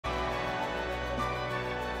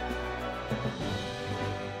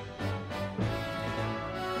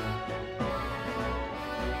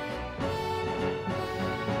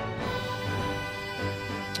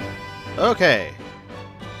Okay.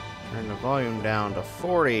 Turn the volume down to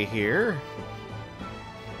 40 here.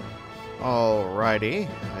 Alrighty.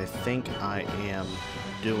 I think I am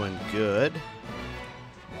doing good.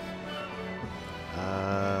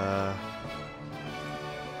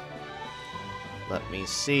 Let me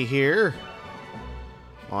see here.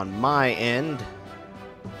 On my end.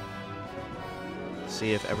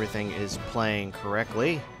 See if everything is playing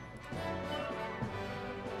correctly.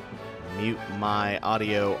 Mute my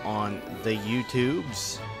audio on the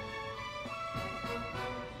YouTubes.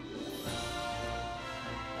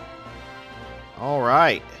 All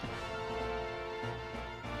right.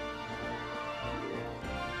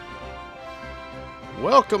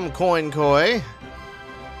 Welcome, Coin Koi.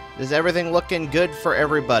 Is everything looking good for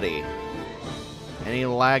everybody? Any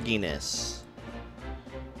lagginess?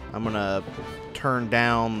 I'm gonna turn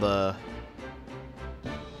down the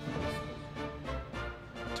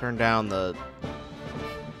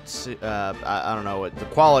I don't know, the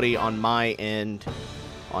quality on my end,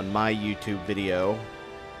 on my YouTube video,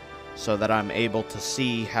 so that I'm able to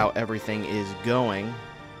see how everything is going.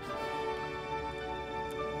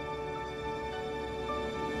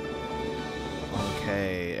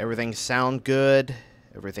 Okay, everything sound good,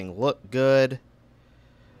 everything look good.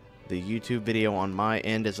 The YouTube video on my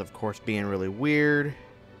end is of course being really weird.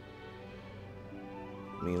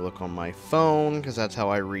 Let me look on my phone, because that's how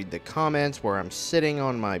I read the comments, where I'm sitting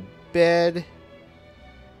on my bed.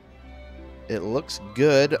 It looks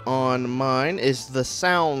good on mine. Is the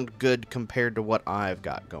sound good compared to what I've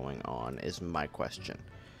got going on, is my question.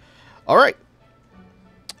 Alright.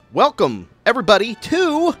 Welcome, everybody,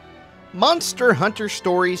 to Monster Hunter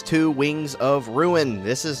Stories 2 Wings of Ruin.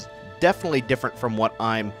 This is definitely different from what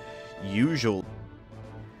I'm usually.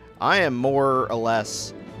 I am more or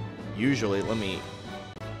less usually, let me...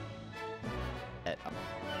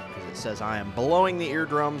 because it says I am blowing the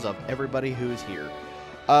eardrums of everybody who's here.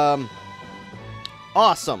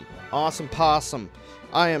 Awesome. Awesome possum.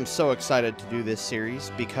 I am so excited to do this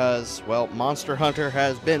series because, well, Monster Hunter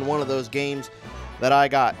has been one of those games that I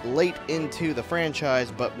got late into the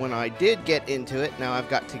franchise, but when I did get into it, now I've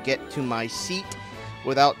got to get to my seat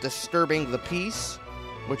without disturbing the peace,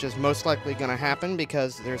 which is most likely going to happen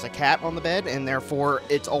because there's a cat on the bed, and therefore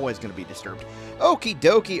it's always going to be disturbed. Okie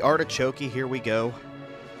dokie, artichoke, here we go.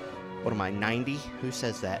 What am I, 90? Who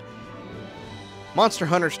says that? Monster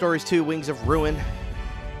Hunter Stories 2 Wings of Ruin.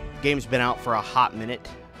 Game's been out for a hot minute,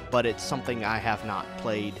 but it's something I have not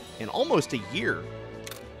played in almost a year.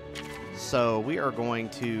 So we are going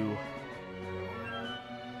to...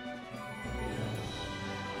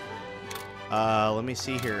 let me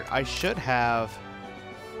see here. I should have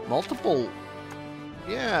multiple...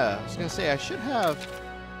 Yeah, I was going to say I should have...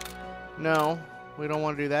 No, we don't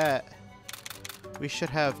want to do that. We should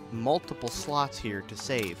have multiple slots here to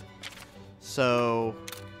save. So,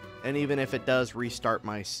 and even if it does restart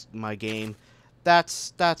my game,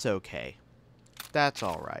 that's okay. That's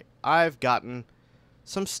all right. I've gotten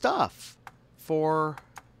some stuff for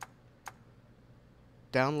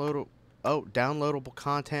downloadable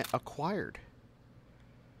content acquired.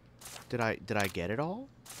 Did I get it all?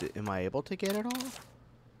 Am I able to get it all?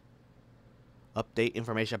 Update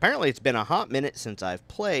information. Apparently it's been a hot minute since I've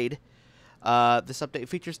played. This update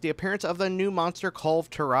features the appearance of the new monster called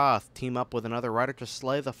Tarath. Team up with another rider to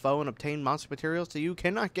slay the foe and obtain monster materials that you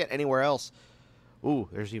cannot get anywhere else. Ooh,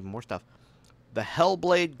 there's even more stuff. The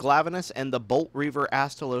Hellblade Glavenus and the Bolt Reaver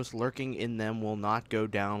Astalos lurking in them will not go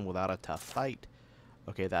down without a tough fight.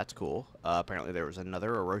 Okay, that's cool. Apparently there was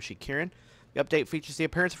another Orochi Kirin. The update features the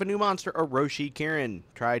appearance of a new monster, Orochi Kirin.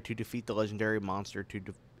 Try to defeat the legendary monster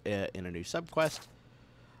in a new subquest.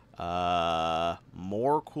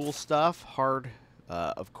 More cool stuff. Hard,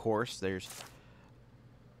 of course. There's...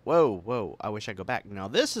 Whoa. I wish I could go back. Now,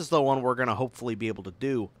 this is the one we're going to hopefully be able to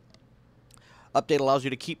do. Update allows you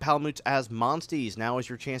to keep Palamutes as monsties. Now is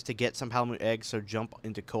your chance to get some Palamute eggs, so jump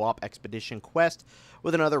into co-op expedition quest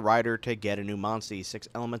with another rider to get a new monstie. 6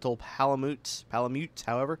 elemental Palamutes,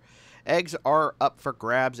 however. Eggs are up for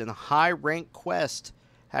grabs in a high-rank quest.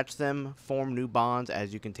 Hatch them, form new bonds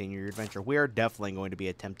as you continue your adventure. We are definitely going to be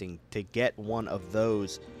attempting to get one of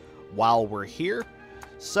those while we're here.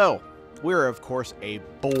 So, we're, of course, a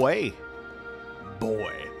boy.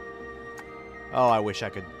 Oh, I wish I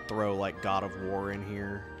could throw, like, God of War in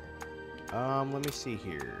here. Let me see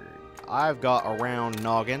here. I've got a round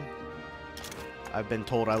noggin. I've been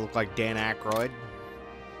told I look like Dan Aykroyd.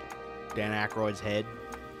 Dan Aykroyd's head.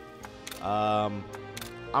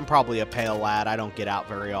 I'm probably a pale lad. I don't get out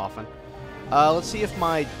very often. Let's see if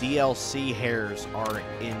my DLC hairs are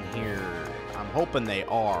in here. I'm hoping they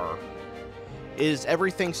are. Is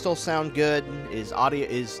everything still sound good?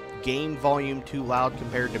 Is game volume too loud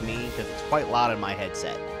compared to me? Because it's quite loud in my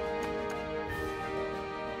headset.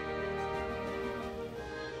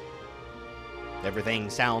 Everything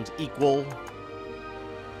sounds equal.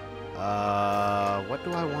 What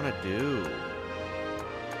do I want to do?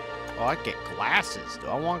 Oh, I get glasses. Do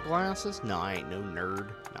I want glasses? No, I ain't no nerd.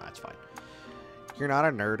 No, it's fine. You're not a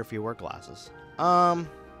nerd if you wear glasses.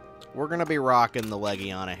 We're gonna be rocking the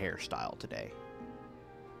Legiana hairstyle today.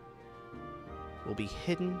 Will be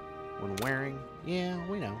hidden when wearing. Yeah,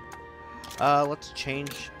 we know. Let's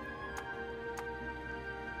change.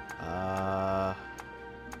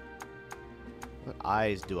 What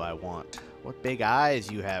eyes do I want? What big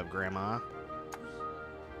eyes you have, Grandma?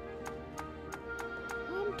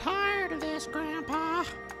 I'm tired of this, Grandpa.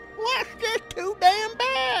 Let's get too damn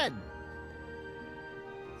bad.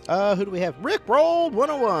 Who do we have? Rick Rolled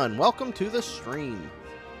 101. Welcome to the stream.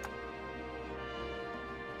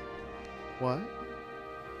 What?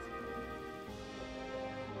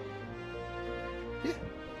 Yeah.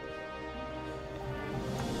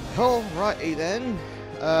 Alrighty then.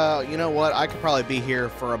 You know what? I could probably be here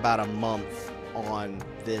for about a month on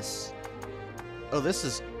this. Oh, this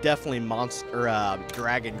is definitely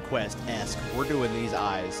Dragon Quest-esque. We're doing these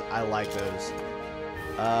eyes. I like those.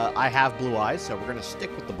 I have blue eyes, so we're going to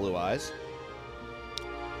stick with the blue eyes.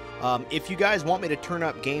 If you guys want me to turn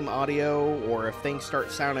up game audio, or if things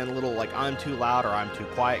start sounding a little like I'm too loud or I'm too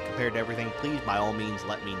quiet compared to everything, please, by all means,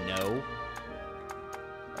 let me know.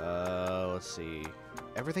 Let's see.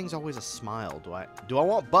 Everything's always a smile. Do I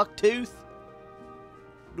want buck tooth?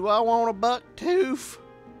 Do I want a buck tooth?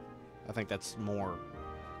 I think that's more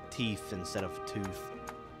teeth instead of tooth.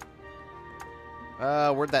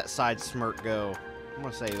 Where'd that side smirk go? I'm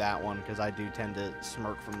gonna say that one because I do tend to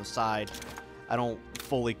smirk from the side. I don't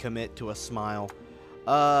fully commit to a smile.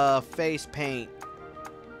 Face paint.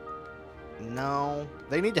 No.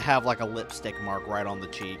 They need to have like a lipstick mark right on the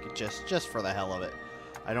cheek, just for the hell of it.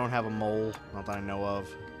 I don't have a mole, not that I know of.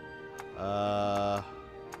 I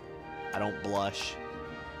don't blush.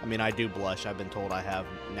 I mean, I do blush. I've been told I have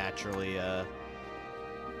naturally, Is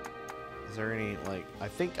there any, like... I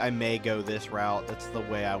think I may go this route. That's the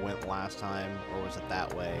way I went last time. Or was it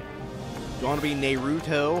that way? Do you want to be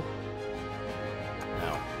Naruto?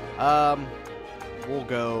 No. We'll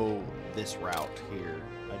go this route here.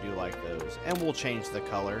 I do like those. And we'll change the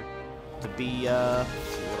color to be, let's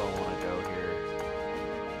see, what do I want to go here?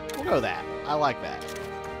 We'll go that. I like that.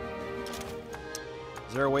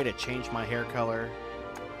 Is there a way to change my hair color?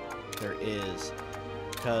 There is.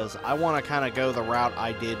 Because I want to kind of go the route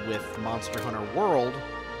I did with Monster Hunter World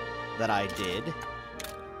that I did.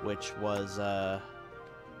 Which was, where's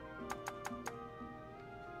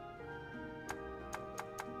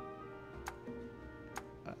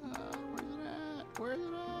it at? Where's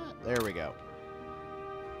it at? There we go.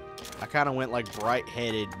 I kind of went like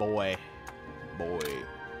bright-headed boy.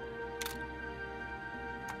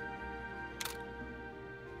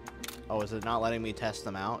 Oh, is it not letting me test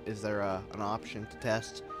them out? Is there an option to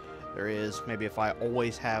test? There is. Maybe if I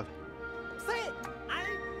always have...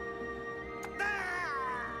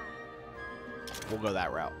 We'll go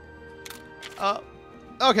that route.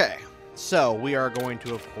 Okay. So, we are going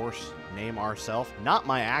to, of course, name ourselves. Not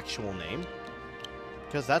my actual name.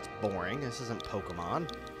 Because that's boring. This isn't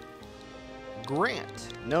Pokemon. Grant.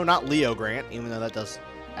 No, not Leo Grant, even though that does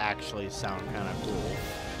actually sound kind of cool.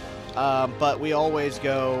 But we always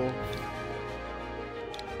go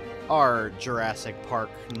our Jurassic Park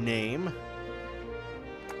name.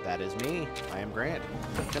 That is me. I am Grant.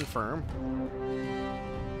 Confirm.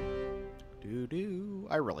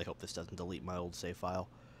 I really hope this doesn't delete my old save file.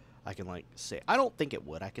 I can, like, say... I don't think it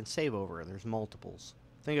would. I can save over. There's multiples.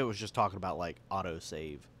 I think it was just talking about, like,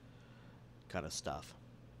 autosave kind of stuff.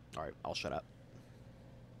 Alright, I'll shut up.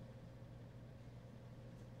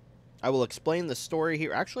 I will explain the story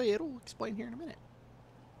here. Actually, it'll explain here in a minute.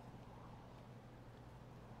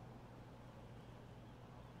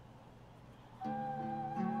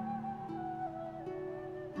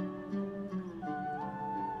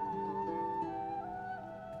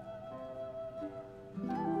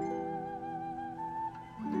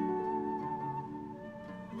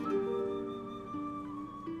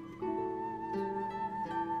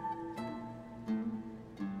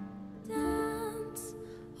 Dance,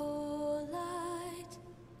 oh light,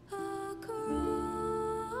 across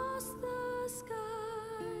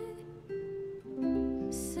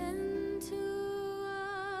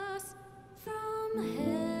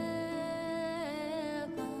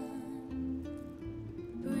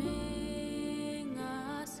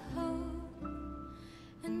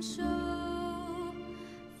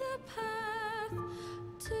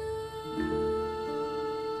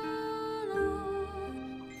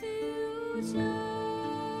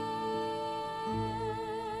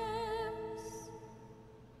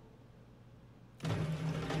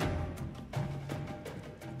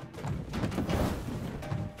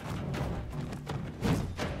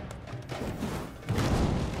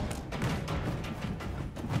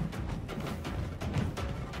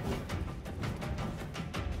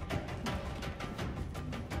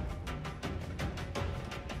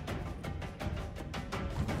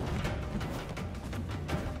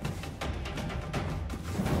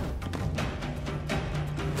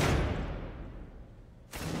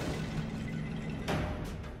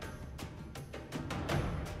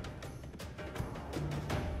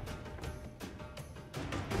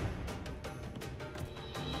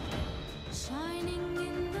Shining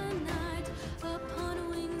in the night, upon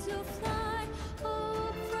wings you'll fly,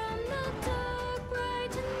 up from the dark,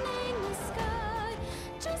 brightening the sky,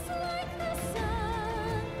 just like the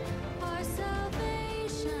sun, our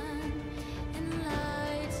salvation,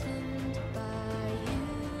 enlightened by you.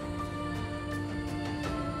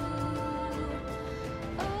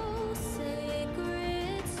 Oh,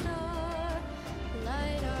 sacred star,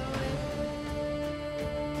 light our way.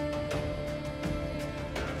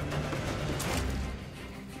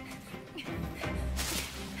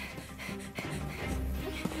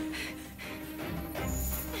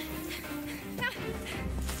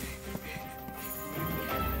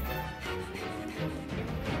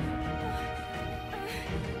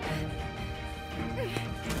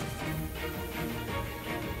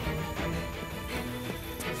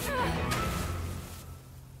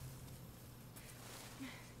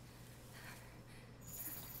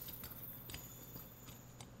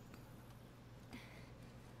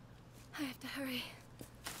 I have to hurry.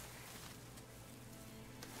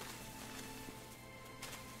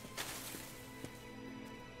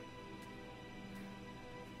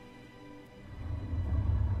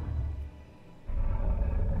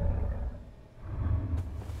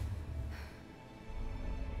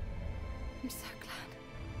 I'm so glad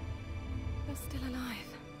you're still alive.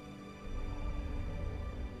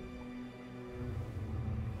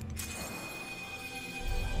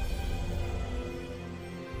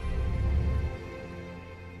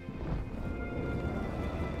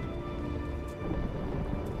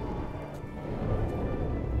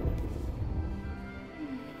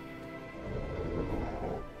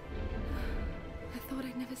 I thought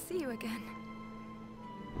I'd never see you again.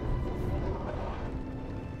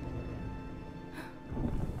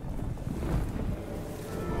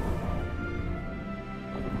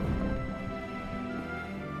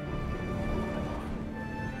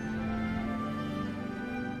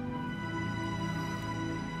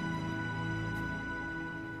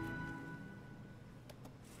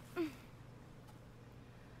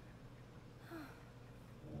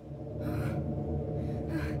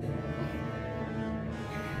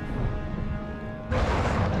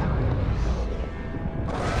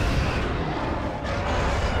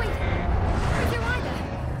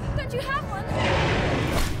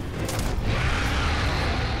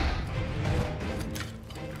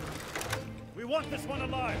 This one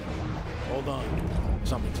alive! Hold on.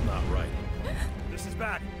 Something's not right. This is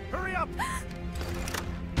bad. Hurry up!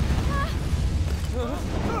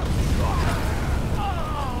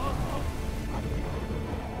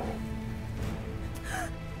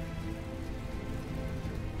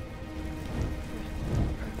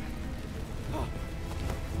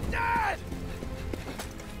 Dad!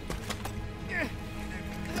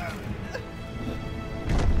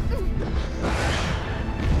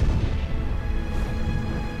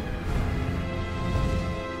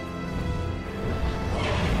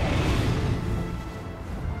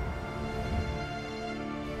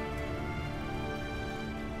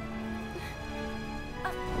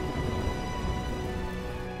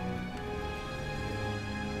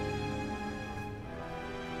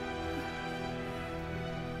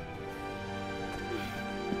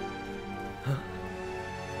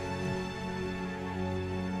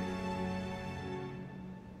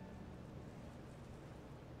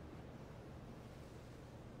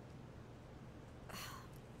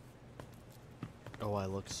 Oh, I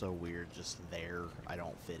look so weird just there. I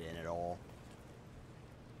don't fit in at all.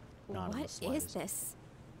 Not in the What is slightest. this?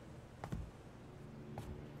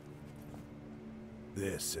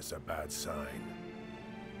 This is a bad sign.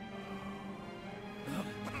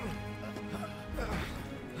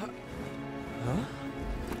 Huh?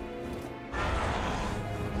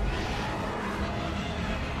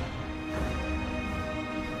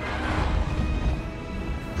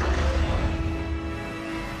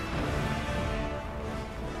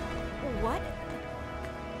 What?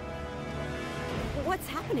 What's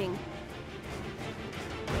happening?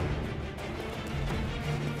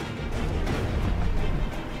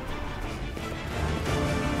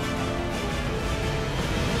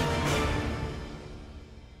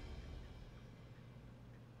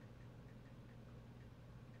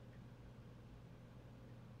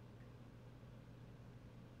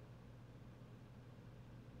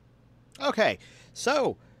 Okay,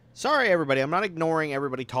 so, sorry everybody, I'm not ignoring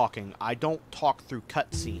everybody talking. I don't talk through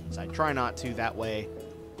cutscenes. I try not to, that way.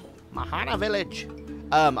 Mahana Village.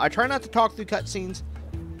 I try not to talk through cutscenes,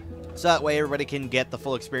 so that way everybody can get the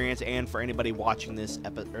full experience, and for anybody watching this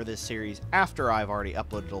this series after I've already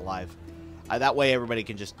uploaded it live, that way everybody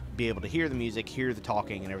can just be able to hear the music, hear the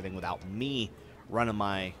talking, and everything without me running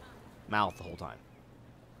my mouth the whole time.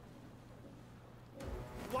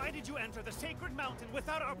 Why did you enter the sacred mountain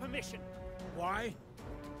without our permission? Why?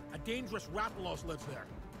 A dangerous Rathalos lives there.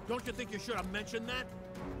 Don't you think you should have mentioned that?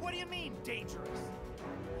 What do you mean, dangerous?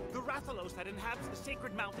 The Rathalos that inhabits the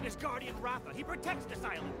sacred mountain is Guardian Ratha. He protects this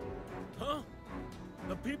island. Huh?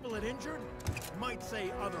 The people it injured might say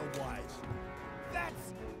otherwise. That's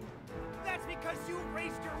because you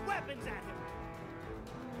raised your weapons at him.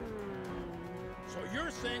 So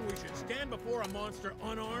you're saying we should stand before a monster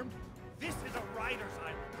unarmed? This is a rider's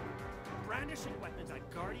island. Brandishing weapons at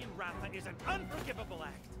Guardian Ratha is an unforgivable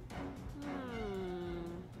act.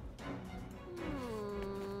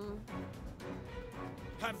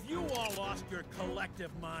 Have you all lost your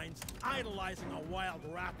collective minds, idolizing a wild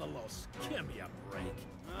Rathalos? Give me a break.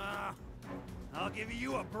 I'll give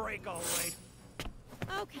you a break, all right.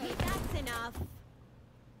 Okay, that's enough.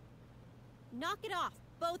 Knock it off,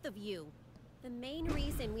 both of you. The main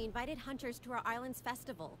reason we invited hunters to our island's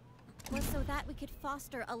festival was so that we could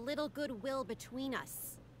foster a little goodwill between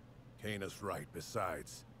us. Kana's right.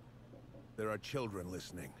 Besides, there are children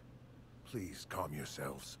listening. Please calm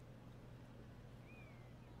yourselves.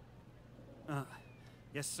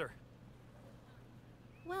 Yes, sir.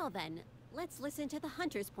 Well then, let's listen to the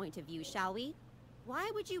hunter's point of view, shall we?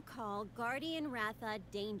 Why would you call Guardian Ratha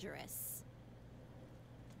dangerous?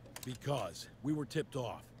 Because we were tipped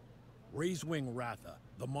off. Raisewing Ratha,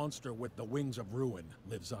 the monster with the wings of ruin,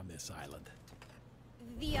 lives on this island.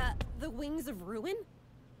 The wings of ruin?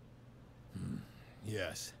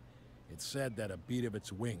 Yes. It's said that a beat of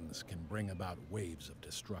its wings can bring about waves of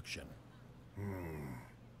destruction.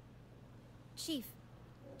 Chief,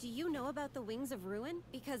 do you know about the wings of ruin?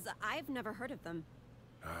 Because I've never heard of them.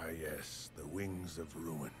 Ah yes, the Wings of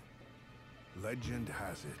Ruin. Legend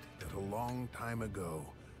has it that a long time ago,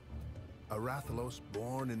 a Rathalos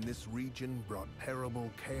born in this region brought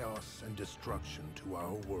terrible chaos and destruction to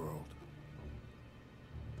our world.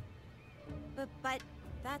 But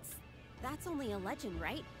that's only a legend,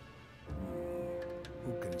 right?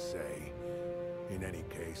 Who can say? In any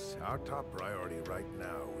case, our top priority right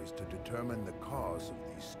now is to determine the cause of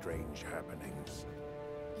these strange happenings.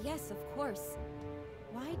 Yes, of course.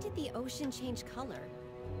 Why did the ocean change color?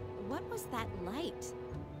 What was that light?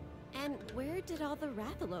 And where did all the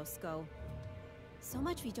Rathalos go? So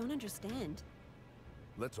much we don't understand.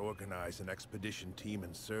 Let's organize an expedition team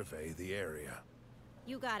and survey the area.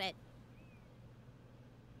 You got it.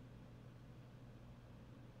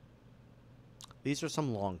 These are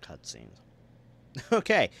some long cutscenes.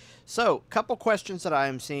 Okay, so couple questions that I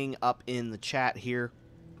am seeing up in the chat here.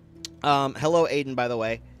 Hello, Aiden, by the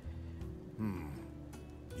way.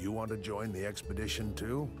 You want to join the expedition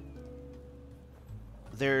too?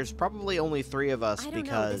 There's probably only 3 of us I don't know,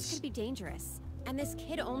 because... this could be dangerous. And this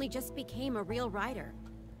kid only just became a real rider.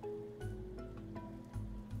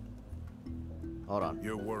 Hold on.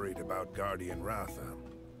 You're worried about Guardian Ratha,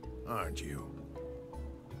 aren't you?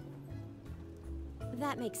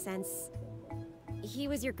 That makes sense. He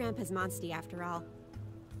was your grandpa's monstie after all.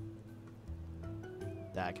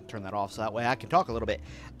 I can turn that off so that way I can talk a little bit.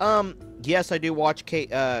 Yes, I do watch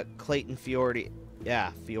Clayton Fiorti.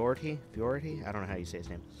 Yeah, Fiorti? I don't know how you say his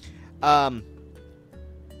name.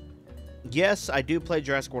 Yes, I do play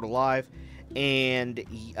Jurassic World Alive, and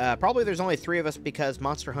probably there's only 3 of us because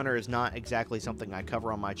Monster Hunter is not exactly something I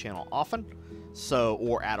cover on my channel often, so,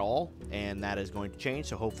 or at all, and that is going to change,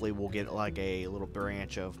 so hopefully we'll get like a little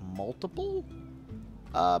branch of multiple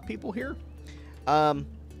people here.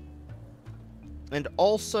 And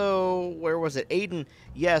also, where was it? Aiden,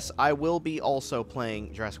 yes, I will be also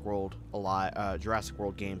playing Jurassic World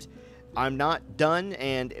games. I'm not done,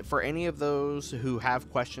 and for any of those who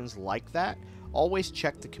have questions like that, always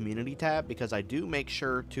check the community tab, because I do make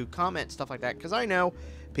sure to comment stuff like that, because I know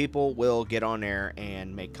people will get on there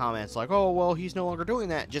and make comments like, oh, well, he's no longer doing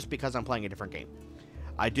that just because I'm playing a different game.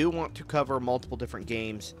 I do want to cover multiple different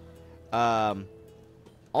games on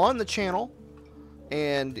the channel,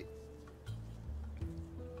 and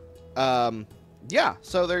yeah,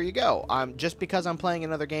 so there you go. Just because I'm playing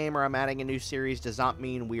another game or I'm adding a new series does not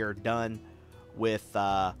mean we are done with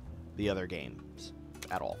the other games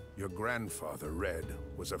at all. Your grandfather, Red,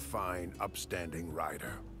 was a fine, upstanding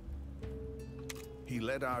rider. He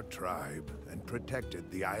led our tribe and protected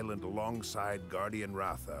the island alongside Guardian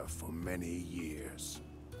Ratha for many years.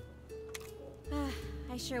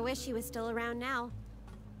 I sure wish he was still around now.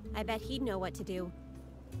 I bet he'd know what to do.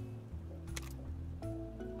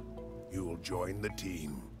 You'll join the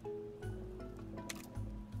team.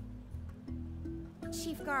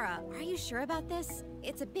 Chief Gara, are you sure about this?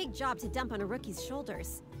 It's a big job to dump on a rookie's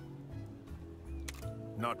shoulders.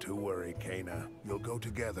 Not to worry, Kana. You'll go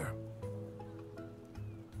together.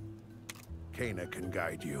 Kana can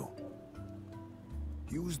guide you.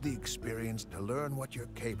 Use the experience to learn what you're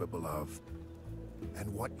capable of,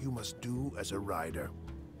 and what you must do as a rider.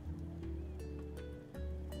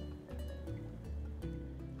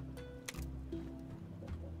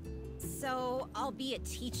 So, I'll be a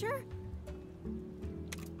teacher?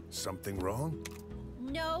 Something wrong?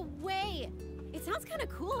 No way! It sounds kind of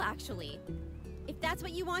cool, actually. If that's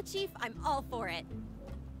what you want, Chief, I'm all for it.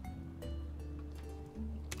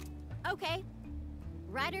 Okay.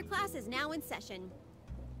 Rider class is now in session.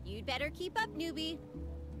 You'd better keep up, newbie.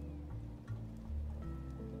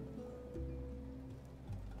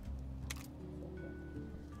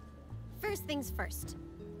 First things first.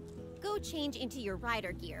 Go change into your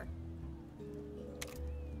rider gear.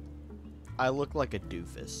 I look like a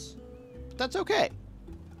doofus. But that's okay.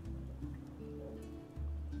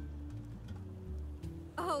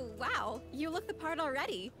 Oh, wow. You look the part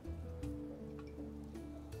already.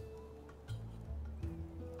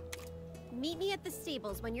 Meet me at the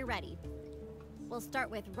stables when you're ready. We'll start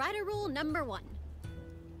with rider rule number 1.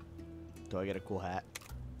 Do I get a cool hat?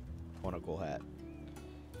 I want a cool hat.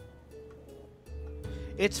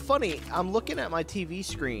 It's funny, I'm looking at my TV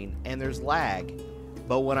screen and there's lag,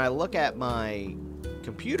 but when I look at my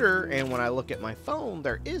computer and when I look at my phone,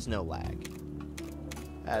 there is no lag.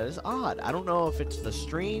 That is odd. I don't know if it's the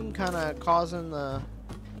stream kind of causing the...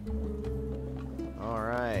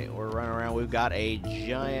 Alright, we're running around. We've got a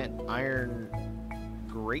giant iron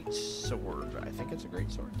great sword. I think it's a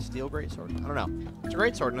great sword. Steel great sword? I don't know. It's a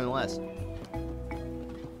great sword nonetheless.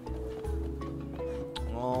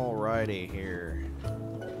 Alrighty here.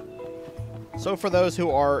 So for those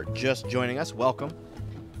who are just joining us, welcome.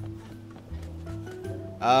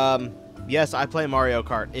 Yes, I play Mario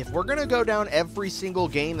Kart. If we're gonna go down every single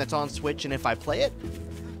game that's on Switch, and if I play it,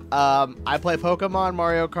 I play Pokemon,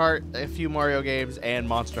 Mario Kart, a few Mario games, and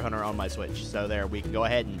Monster Hunter on my Switch. So there, we can go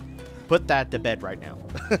ahead and put that to bed right now.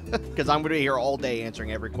 Because I'm gonna be here all day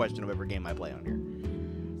answering every question of every game I play on here.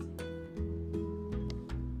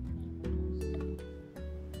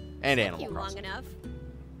 And Animal Crossing. Long enough.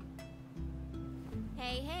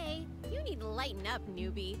 Hey, you need to lighten up,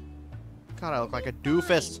 newbie. God, I look like a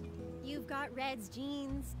doofus. You've got Red's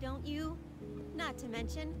genes, don't you? Not to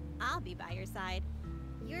mention, I'll be by your side.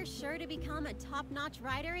 You're sure to become a top-notch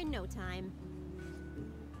rider in no time.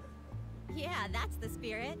 Yeah, that's the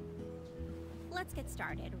spirit. Let's get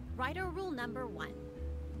started. Rider rule number 1.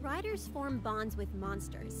 Riders form bonds with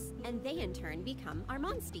monsters, and they in turn become our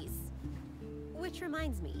monsties. Which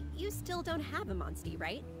reminds me, you still don't have a monstie,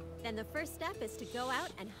 right? Then the first step is to go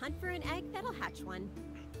out and hunt for an egg that'll hatch one.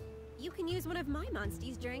 You can use one of my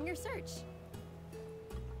monsties during your search.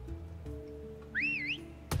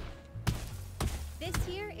 This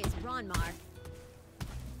here is Ronmar.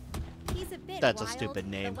 He's a bit That's a wild, stupid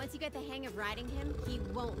name. but once you get the hang of riding him, he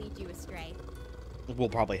won't lead you astray. We'll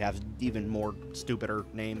probably have even more stupider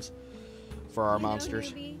names for our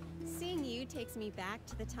monsters. Newbie, seeing you takes me back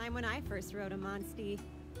to the time when I first rode a monstie.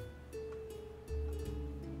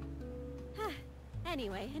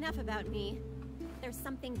 Anyway, enough about me. There's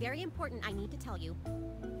something very important I need to tell you.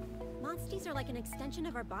 Monsties are like an extension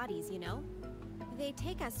of our bodies, you know? They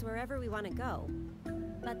take us wherever we want to go.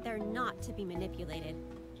 But they're not to be manipulated.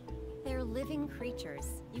 They're living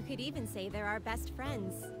creatures. You could even say they're our best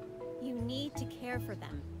friends. You need to care for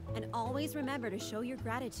them, and always remember to show your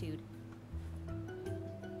gratitude.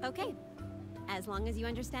 Okay, as long as you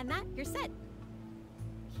understand that, you're set.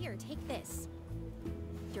 Here, take this.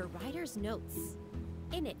 Your rider's notes.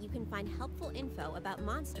 In it, you can find helpful info about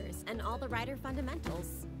monsters and all the rider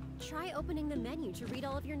fundamentals. Try opening the menu to read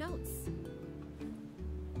all of your notes.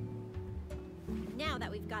 Now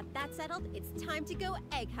that we've got that settled, it's time to go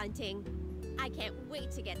egg hunting. I can't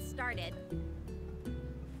wait to get started.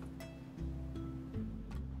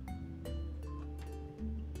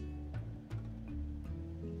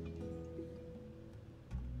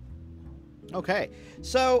 Okay,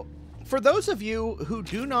 so for those of you who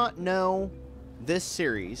do not know this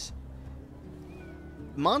series,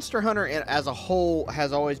 Monster Hunter as a whole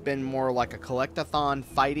has always been more like a collect-a-thon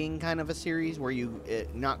fighting kind of a series where you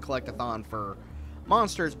not collect-a-thon for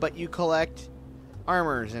monsters, but you collect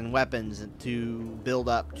armors and weapons to build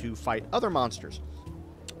up to fight other monsters.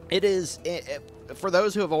 It is, for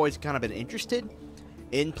those who have always kind of been interested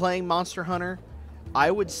in playing Monster Hunter, I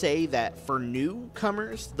would say that for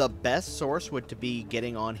newcomers, the best source would to be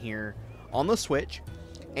getting on here on the Switch.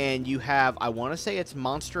 And you have, I want to say it's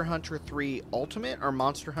Monster Hunter 3 Ultimate or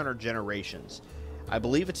Monster Hunter Generations. I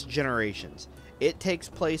believe it's Generations. It takes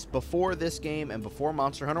place before this game and before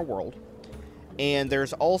Monster Hunter World. And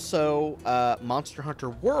there's also Monster Hunter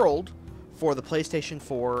World for the PlayStation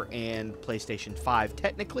 4 and PlayStation 5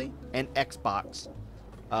 technically, and Xbox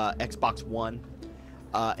One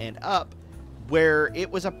and up, where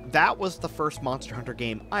that was the first Monster Hunter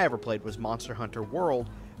game I ever played, was Monster Hunter World,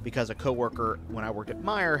 because a coworker when I worked at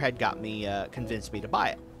Meijer had got me, convinced me to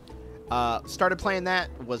buy it. Started playing that,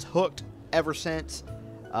 was hooked ever since,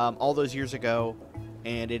 all those years ago,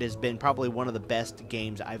 and it has been probably one of the best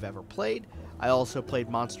games I've ever played. I also played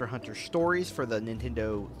Monster Hunter Stories for the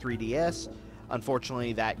Nintendo 3DS.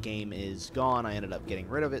 Unfortunately, that game is gone. I ended up getting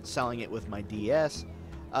rid of it, selling it with my DS.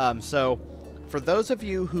 So, for those of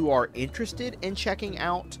you who are interested in checking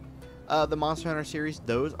out the Monster Hunter series,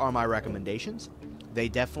 those are my recommendations. They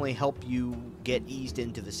definitely help you get eased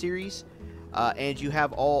into the series. And you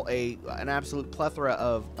have an absolute plethora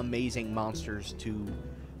of amazing monsters to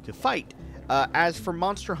fight. As for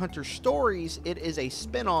Monster Hunter Stories, it is a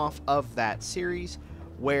spin-off of that series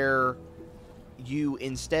where you,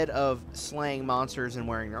 instead of slaying monsters and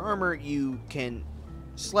wearing their armor, you can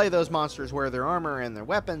slay those monsters, wear their armor and their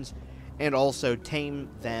weapons, and also tame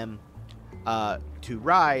them to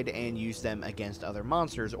ride and use them against other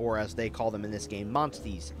monsters, or as they call them in this game,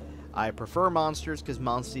 monsties. I prefer monsters because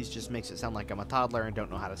monsties just makes it sound like I'm a toddler and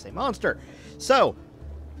don't know how to say monster. So,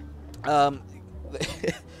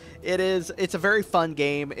 it's a very fun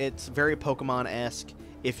game. It's very Pokemon-esque.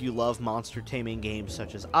 If you love monster taming games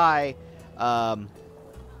such as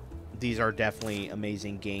these are definitely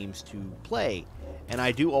amazing games to play. And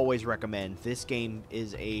I do always recommend, this game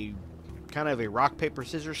is a kind of a rock, paper,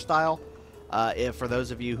 scissors style. For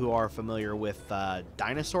those of you who are familiar with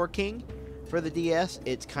Dinosaur King for the DS,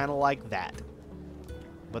 it's kind of like that.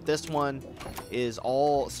 But this one is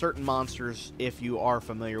all certain monsters, if you are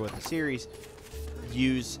familiar with the series,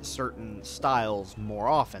 use certain styles more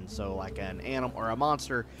often. So like an animal or a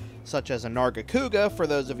monster such as a Nargacuga, for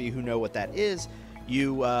those of you who know what that is,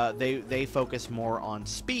 they focus more on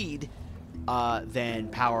speed than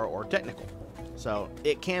power or technical. So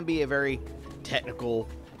it can be a very technical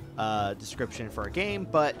description for a game,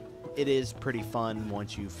 but it is pretty fun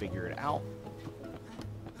once you figure it out.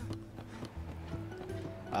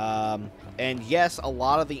 And yes, a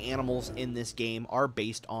lot of the animals in this game are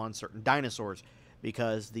based on certain dinosaurs,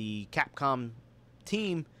 because the Capcom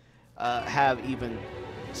team have even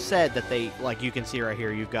said that they, like you can see right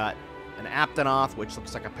here, you've got an Aptonoth, which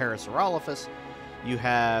looks like a Parasaurolophus. You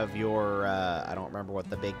have your, I don't remember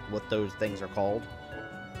what those things are called.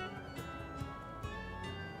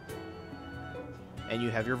 And you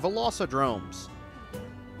have your Velocidromes.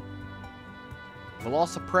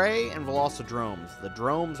 Velociprey and Velocidromes. The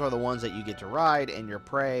dromes are the ones that you get to ride, and your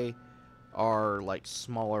prey are like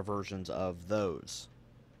smaller versions of those.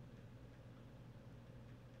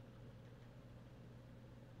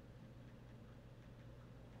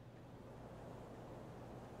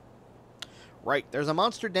 Right, there's a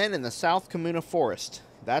monster den in the South Comuna Forest.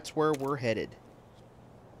 That's where we're headed.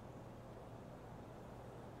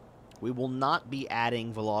 We will not be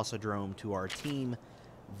adding Velocidrome to our team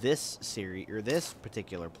this series, or this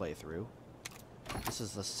particular playthrough. This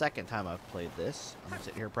is the second time I've played this. I'm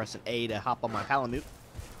sitting here pressing A to hop on my Palamute.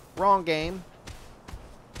 Wrong game.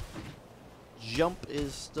 Jump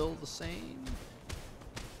is still the same.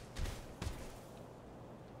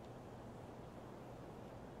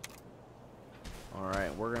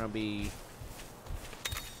 Alright, we're going to be,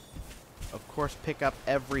 of course, pick up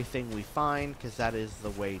everything we find, because that is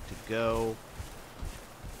the way to go.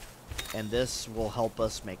 And this will help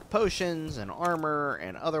us make potions and armor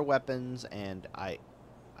and other weapons, and I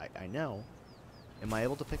know. Am I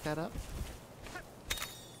able to pick that up?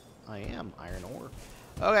 I am. Iron ore.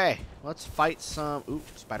 Okay, let's fight some... Ooh,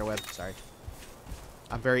 spiderweb, sorry.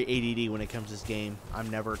 I'm very ADD when it comes to this game. I'm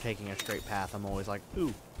never taking a straight path. I'm always like,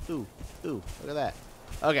 ooh, ooh, ooh, look at that.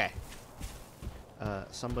 Okay.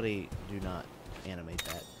 Somebody do not animate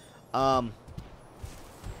that.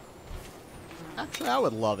 Actually, I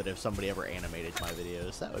would love it if somebody ever animated my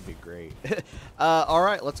videos. That would be great.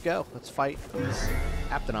 Alright, let's go. Let's fight this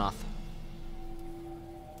Aptonoth.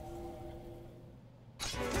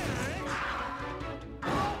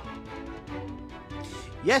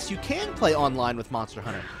 Yes, you can play online with Monster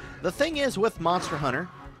Hunter. The thing is with Monster Hunter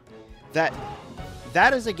that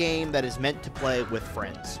that is a game that is meant to play with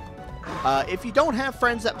friends. If you don't have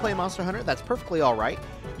friends that play Monster Hunter, that's perfectly alright.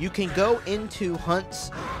 You can go into hunts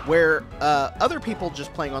where other people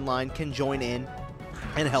just playing online can join in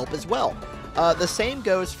and help as well. The same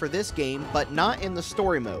goes for this game, but not in the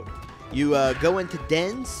story mode. You go into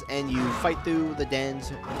dens, and you fight through the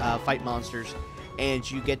dens, fight monsters, and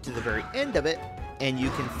you get to the very end of it, and you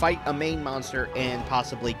can fight a main monster and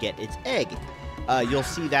possibly get its egg. You'll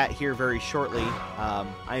see that here very shortly.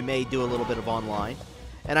 I may do a little bit of online.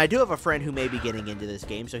 And I do have a friend who may be getting into this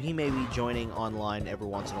game, so he may be joining online every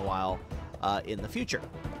once in a while in the future.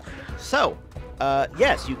 So,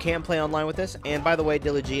 yes, you can play online with this. And by the way,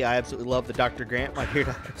 Dilly G, I absolutely love the Dr. Grant, my dear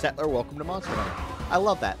Dr. Settler. Welcome to Monster Hunter. I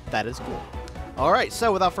love that. That is cool. Alright,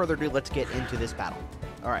 so without further ado, let's get into this battle.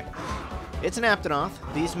 Alright. It's an Aptonoth.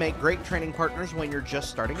 These make great training partners when you're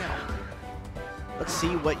just starting out. Let's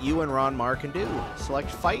see what you and Ron Mar can do.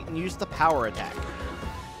 Select Fight and use the power attack.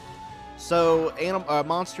 So,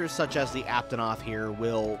 monsters such as the Aptonoth here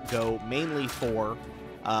will go mainly for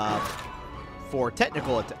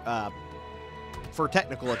technical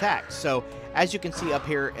attacks. So, as you can see up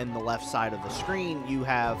here in the left side of the screen, you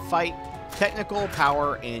have Fight, Technical,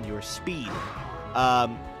 Power, and your Speed.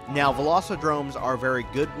 Now, Velocidromes are very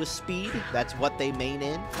good with Speed. That's what they main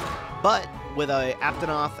in. But with a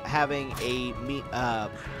Aptonoth having a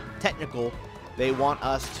Technical, they want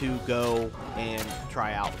us to go and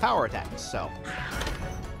try out power attacks. So,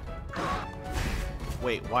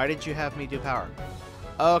 wait, why did you have me do power?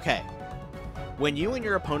 Okay. When you and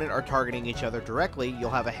your opponent are targeting each other directly, you'll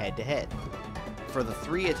have a head-to-head. For the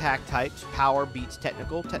 3 attack types, power beats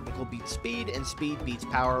technical, technical beats speed, and speed beats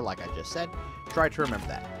power, like I just said. Try to remember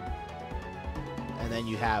that. And then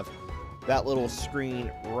you have that little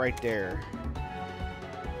screen right there.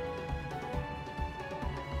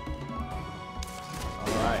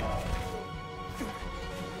 Alright.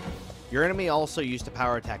 Your enemy also used a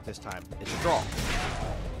power attack this time. It's a draw.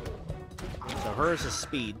 So hers is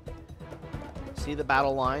speed. See the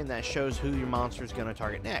battle line? That shows who your monster is going to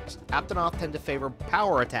target next. Aptonoth tend to favor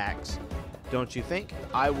power attacks, don't you think?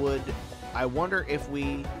 I wonder if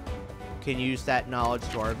we can use that knowledge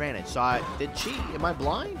to our advantage. So am I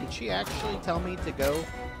blind? Did she actually tell me to go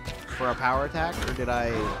for a power attack, or did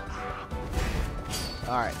I?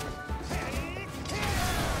 Alright.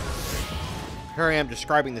 Here I am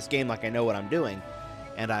describing this game like I know what I'm doing,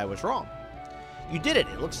 and I was wrong. You did it.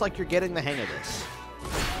 It looks like you're getting the hang of this.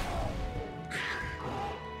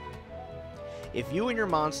 If you and your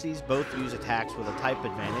monsties both use attacks with a type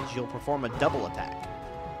advantage, you'll perform a double attack.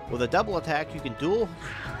 With a double attack, you can deal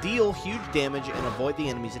huge damage and avoid the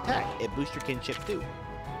enemy's attack. It boosts your kinship too.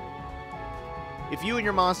 If you and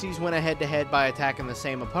your monsties win a head-to-head by attacking the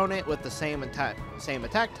same opponent with the same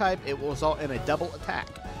attack type, it will result in a double attack.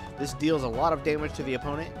 This deals a lot of damage to the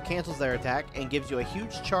opponent, cancels their attack, and gives you a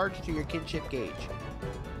huge charge to your kinship gauge.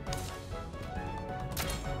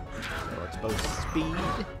 So it's both speed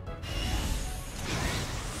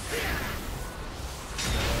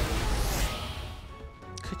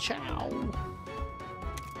Ka-chow.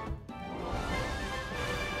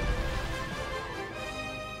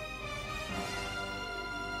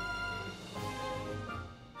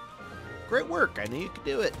 Great work. I knew you could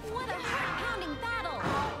do it. What a heart-pounding battle!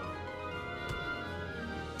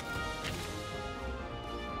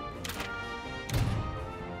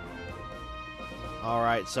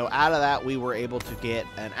 Alright, so out of that, we were able to get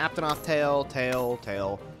an Aptonoth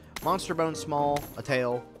tail, monster bone small, a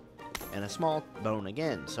tail, and a small bone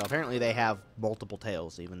again. So apparently they have multiple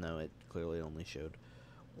tails, even though it clearly only showed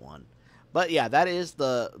one. But yeah, that is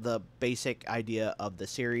the basic idea of the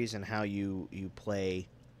series and how you play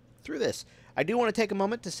through this. I do want to take a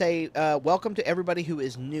moment to say welcome to everybody who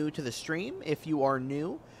is new to the stream. If you are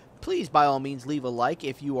new, please by all means leave a like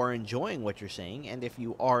if you are enjoying what you're seeing. And if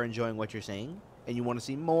you are enjoying what you're seeing and you want to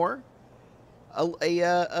see more,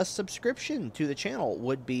 a subscription to the channel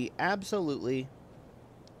would be absolutely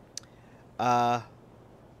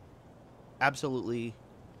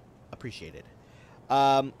appreciated.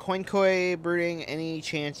 CoinKoi Brooding, any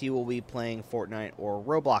chance you will be playing Fortnite or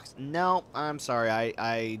Roblox? No, I'm sorry,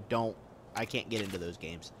 I can't get into those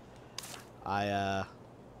games. It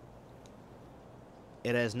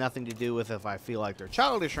has nothing to do with if I feel like they're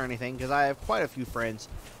childish or anything, because I have quite a few friends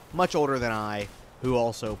much older than I who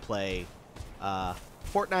also play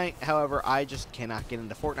Fortnite. However, I just cannot get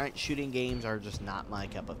into Fortnite. Shooting games are just not my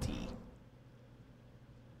cup of tea.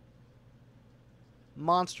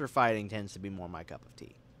 Monster fighting tends to be more my cup of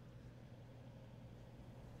tea.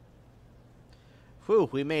 Whew,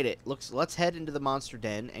 we made it. Let's head into the monster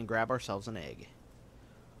den and grab ourselves an egg.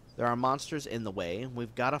 There are monsters in the way, and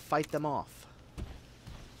we've got to fight them off.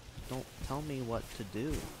 tell me what to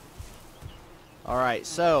do. Alright,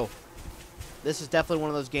 so this is definitely one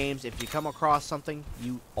of those games, if you come across something,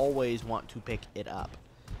 you always want to pick it up.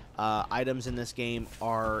 Items in this game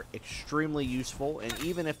are extremely useful, and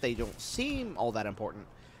even if they don't seem all that important,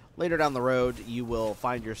 later down the road, you will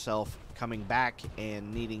find yourself coming back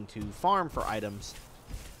and needing to farm for items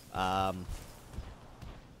a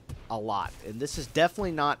lot. And this is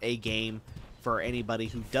definitely not a game for anybody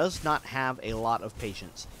who does not have a lot of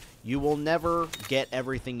patience. You will never get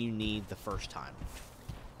everything you need the first time.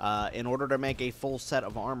 In order to make a full set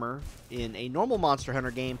of armor in a normal Monster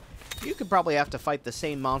Hunter game, you could probably have to fight the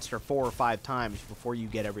same monster 4 or 5 times before you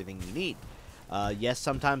get everything you need. Yes,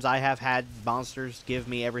 sometimes I have had monsters give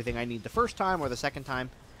me everything I need the first time or the second time,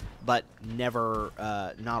 but never,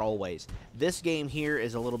 not always. This game here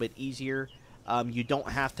is a little bit easier. You don't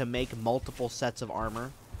have to make multiple sets of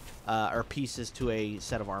armor, or pieces to a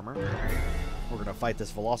set of armor. We're going to fight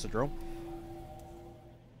this Velocidrome.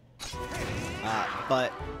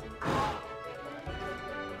 But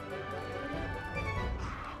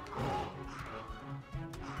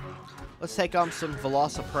let's take on some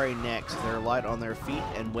Velociprey next. They're light on their feet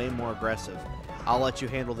and way more aggressive. I'll let you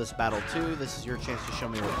handle this battle too. This is your chance to show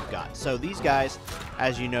me what you've got. So these guys,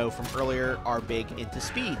 as you know from earlier, are big into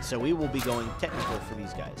speed. So we will be going technical for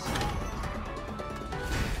these guys.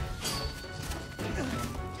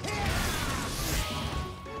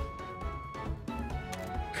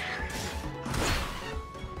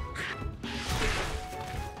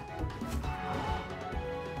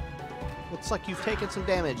 Looks like you've taken some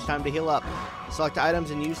damage. Time to heal up. Select items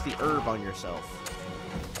and use the herb on yourself.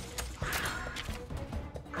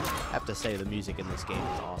 I have to say, the music in this game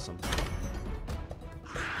is awesome.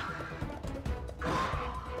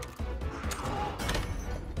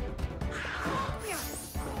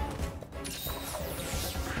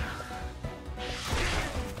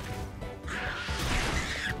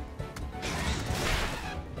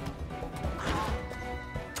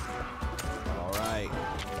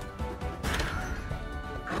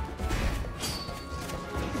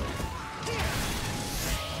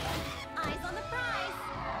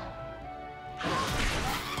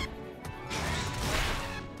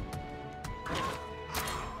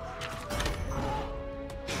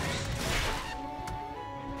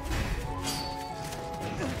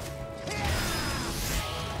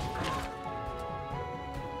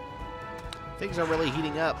 Things are really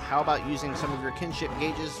heating up. How about using some of your kinship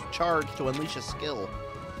gauges charge to unleash a skill?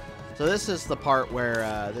 So this is the part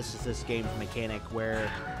where, this game's mechanic where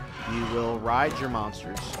you will ride your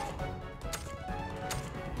monsters.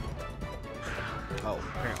 Oh,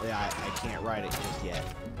 apparently I can't ride it just yet.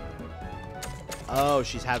 Oh,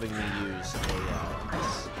 she's having me use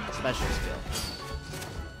a special skill.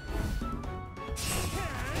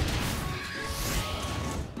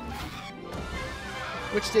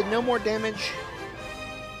 Which did no more damage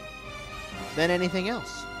than anything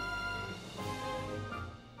else.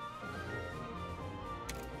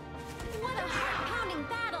 What a heart-pounding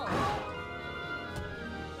battle!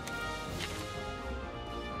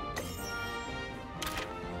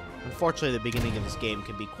 Unfortunately, the beginning of this game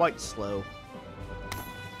can be quite slow.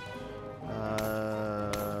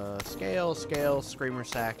 Scale, Screamer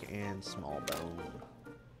Sack, and Small Bone.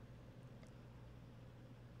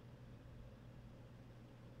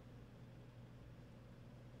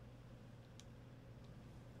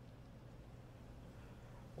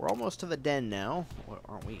 We're almost to the den now.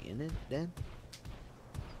 Aren't we in it, den?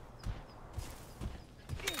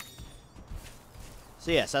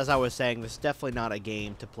 So yes, as I was saying, this is definitely not a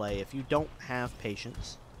game to play if you don't have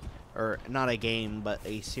patience. Or, not a game, but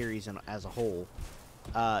a series as a whole.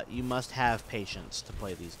 You must have patience to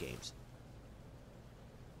play these games.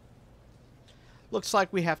 Looks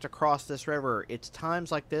like we have to cross this river. It's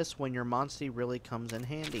times like this when your Monstie really comes in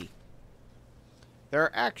handy. There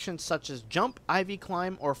are actions such as jump, ivy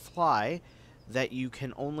climb, or fly that you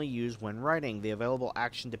can only use when riding. The available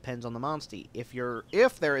action depends on the Monstie.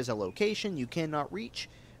 If there is a location you cannot reach...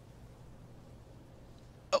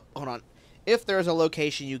 Oh, hold on. If there is a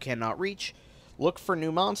location you cannot reach, look for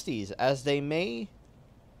new Monsties, as they might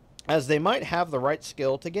have the right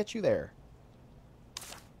skill to get you there.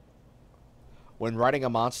 When riding a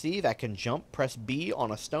Monstie that can jump, press B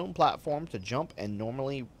on a stone platform to jump and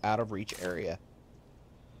normally out of reach area.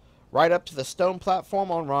 Ride up to the stone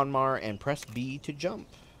platform on Ronmar and press B to jump.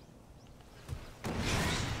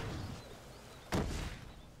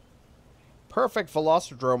 Perfect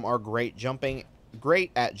Velocidrome are great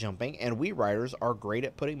at jumping, and we riders are great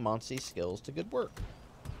at putting Monstie skills to good work,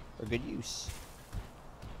 or good use.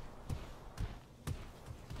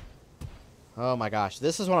 Oh my gosh,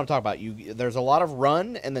 this is what I'm talking about. There's a lot of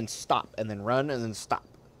run and then stop, and then run and then stop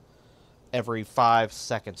every 5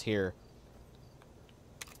 seconds here.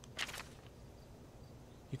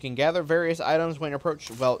 You can gather various items when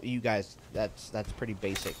approached. Well, you guys, that's pretty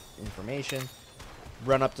basic information.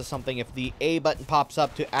 Run up to something. If the A button pops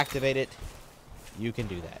up to activate it, you can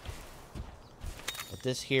do that. But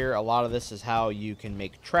this here, a lot of this is how you can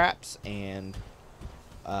make traps and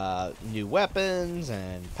new weapons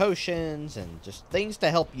and potions and just things to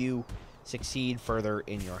help you succeed further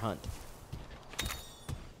in your hunt.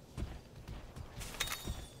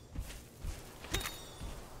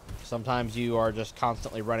 Sometimes you are just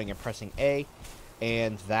constantly running and pressing A,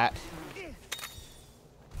 and that...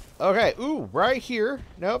 Okay, ooh, right here.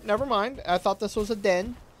 Nope, never mind. I thought this was a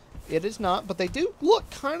den. It is not, but they do look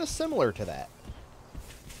kind of similar to that.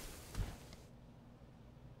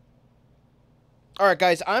 Alright,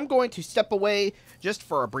 guys, I'm going to step away just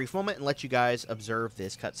for a brief moment and let you guys observe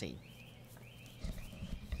this cutscene.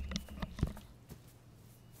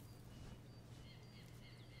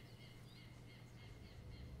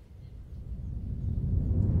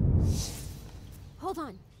 Hold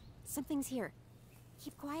on. Something's here.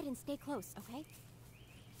 Keep quiet and stay close, okay?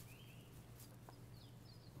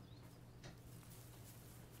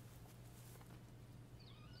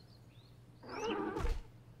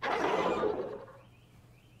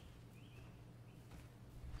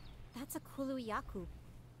 That's a Kuluyaku.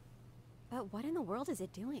 But what in the world is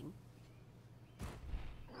it doing?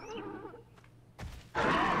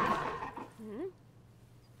 Hmm?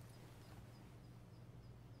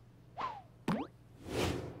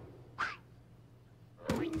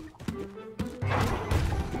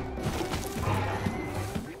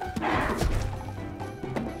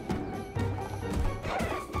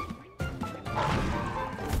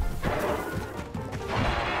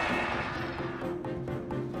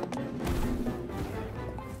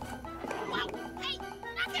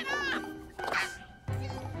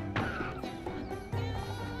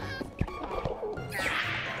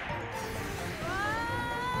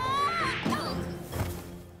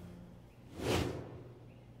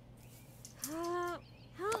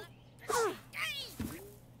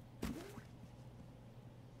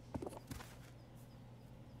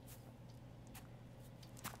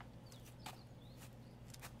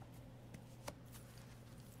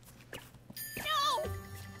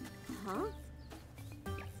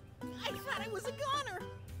 I was a goner.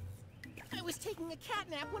 I was taking a cat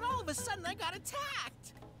nap when all of a sudden I got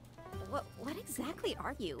attacked. What exactly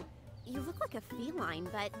are you? You look like a feline,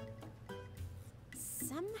 but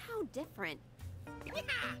somehow different. Yeah.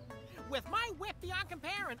 With my whip beyond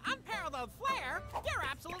compare and unparalleled flair, you're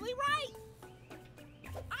absolutely right.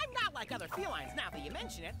 I'm not like other felines now that you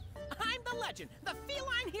mention it. I'm the legend, the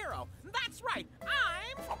feline hero. That's right,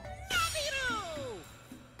 I'm Naviru!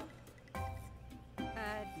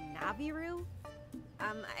 Naviru?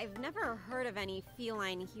 I've never heard of any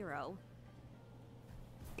feline hero.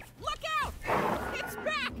 Look out! It's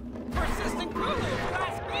back! Persistent Kulu, if you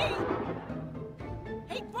ask me!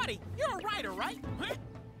 Hey, buddy, you're a rider, right? Huh?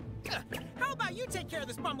 How about you take care of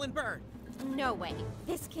this bumbling bird? No way.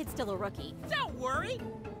 This kid's still a rookie. Don't worry!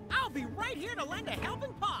 I'll be right here to lend a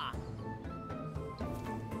helping paw!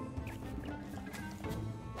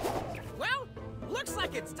 Well, looks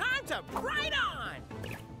like it's time to ride on!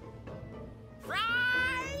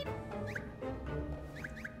 Ride!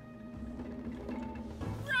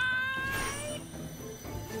 Ride!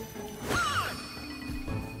 On!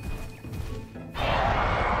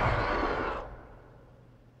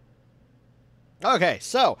 Okay,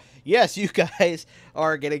 so, yes, you guys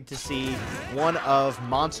are getting to see one of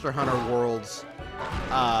Monster Hunter World's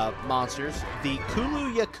monsters, the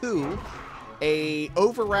Kuluyaku, a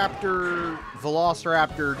Oviraptor,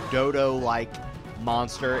 Velociraptor, Dodo-like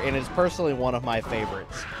monster, and it's personally one of my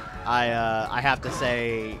favorites. I have to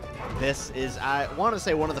say, this is, I want to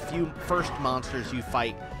say, one of the few first monsters you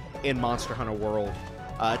fight in Monster Hunter World.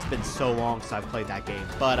 It's been so long since I've played that game,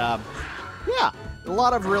 but yeah, a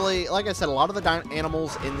lot of really, like I said, a lot of the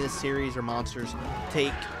animals in this series or monsters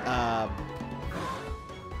take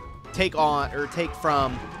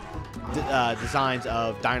from designs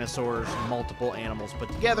of dinosaurs, multiple animals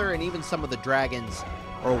put together, and even some of the dragons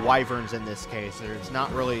or wyverns in this case. There's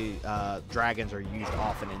not really dragons are used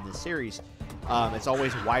often in this series. It's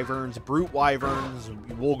always wyverns, brute wyverns.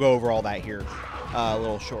 We'll go over all that here a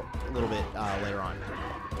little bit later on.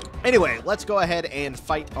 Anyway, let's go ahead and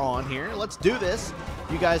fight on here. Let's do this.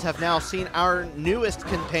 You guys have now seen our newest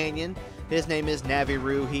companion. His name is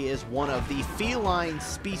Naviru. He is one of the feline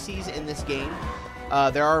species in this game.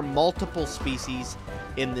 There are multiple species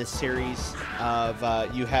in this series.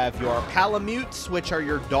 You have your palamutes, which are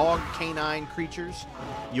your dog canine creatures.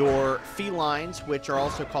 Your felines, which are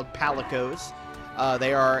also called palicos.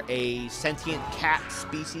 They are a sentient cat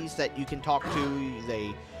species that you can talk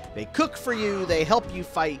to. They cook for you. They help you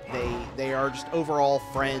fight. They are just overall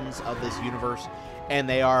friends of this universe. And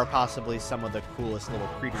they are possibly some of the coolest little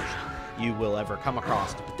creatures you will ever come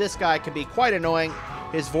across. But this guy can be quite annoying.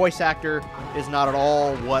 His voice actor is not at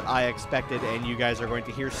all what I expected, and you guys are going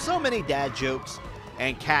to hear so many dad jokes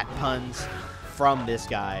and cat puns from this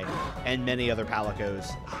guy and many other palicos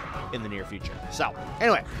in the near future. So,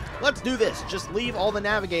 anyway, let's do this. Just leave all the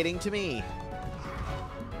navigating to me.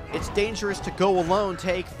 It's dangerous to go alone.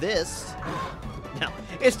 Take this. No,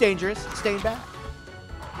 it's dangerous. Staying back.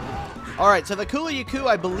 Alright, so the EtMuk,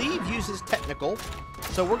 I believe, uses technical.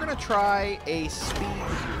 So we're going to try a speed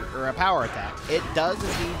or a power attack. It does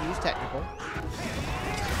indeed use technical.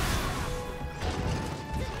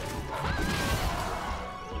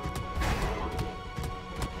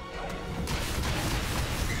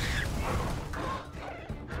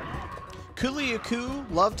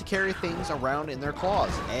 EtMuk love to carry things around in their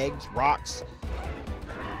claws. Eggs, rocks.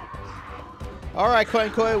 Alright,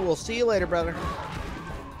 Koi, we'll see you later, brother.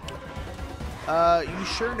 You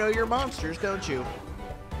sure know your monsters, don't you?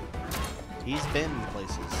 He's been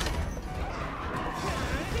places.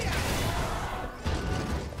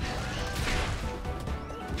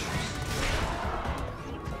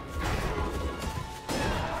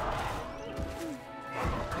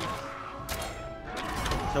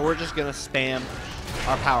 So we're just gonna spam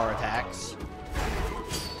our power attacks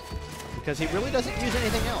because he really doesn't use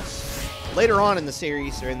anything else. Later on in the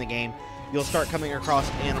series or in the game, you'll start coming across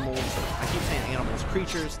animals, I keep saying animals,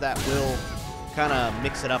 creatures that will kind of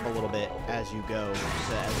mix it up a little bit as you go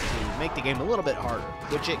to make the game a little bit harder,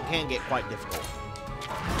 which it can get quite difficult.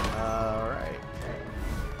 Alright.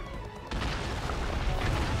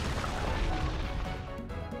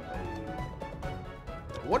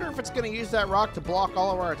 Wonder if it's going to use that rock to block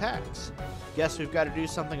all of our attacks. Guess we've got to do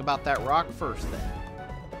something about that rock first then.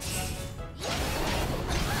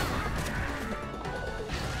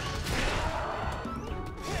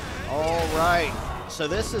 Alright, so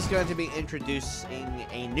this is going to be introducing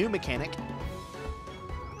a new mechanic.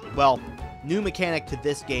 Well, new mechanic to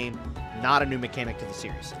this game, not a new mechanic to the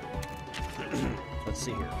series. Let's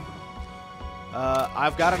see here.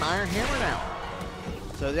 I've got an iron hammer now.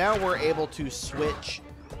 So now we're able to switch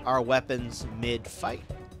our weapons mid-fight.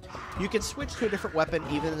 You can switch to a different weapon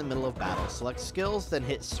even in the middle of battle. Select skills, then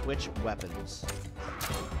hit switch weapons.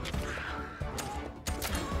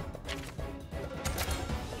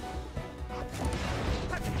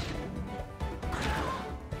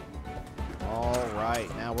 Alright,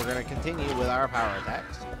 now we're going to continue with our power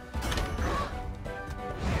attacks.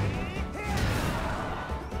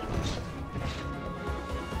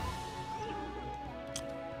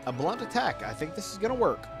 A blunt attack. I think this is going to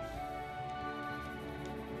work.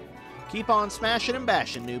 Keep on smashing and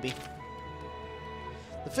bashing, newbie.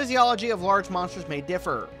 The physiology of large monsters may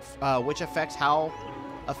differ, which affects how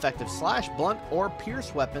effective slash, blunt, or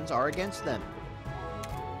pierce weapons are against them.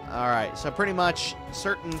 Alright, so pretty much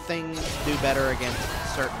certain things do better against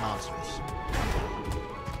certain monsters.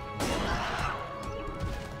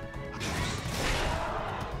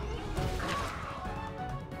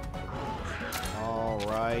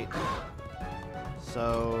 Alright.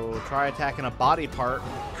 So try attacking a body part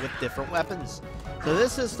with different weapons. So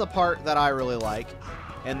this is the part that I really like,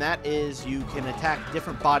 and that is you can attack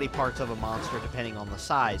different body parts of a monster depending on the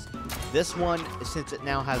size. This one, since it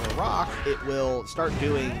now has a rock, it will start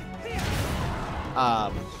doing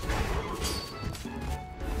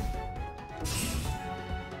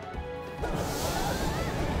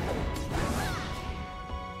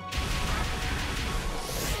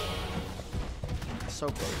so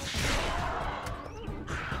close.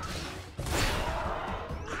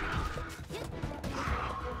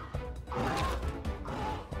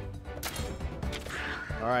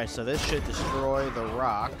 Alright, so this should destroy the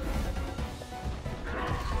rock.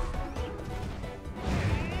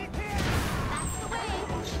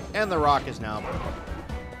 And the rock is now broken.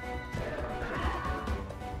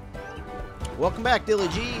 Welcome back, Dilly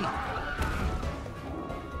G.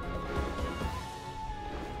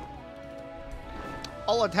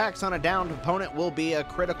 All attacks on a downed opponent will be a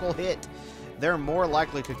critical hit. They're more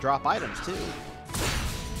likely to drop items, too.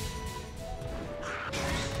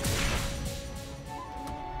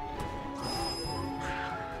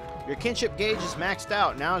 Your kinship gauge is maxed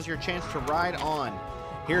out. Now is your chance to ride on.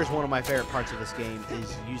 Here's one of my favorite parts of this game,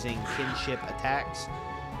 is using kinship attacks.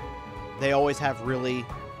 They always have really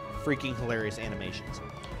freaking hilarious animations.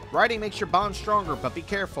 Riding makes your bond stronger, but be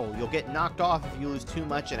careful. You'll get knocked off if you lose too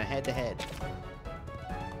much in a head-to-head.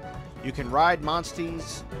 You can ride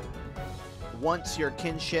monsties once your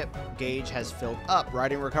kinship gauge has filled up.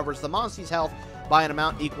 Riding recovers the monstie's health by an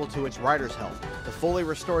amount equal to its rider's health. It fully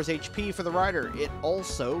restores HP for the rider. It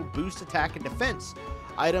also boosts attack and defense.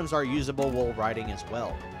 Items are usable while riding as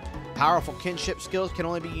well. Powerful kinship skills can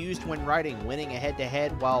only be used when riding. Winning a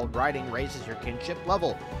head-to-head while riding raises your kinship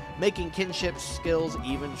level, making kinship skills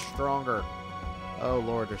even stronger. Oh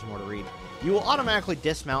lord, there's more to read. You will automatically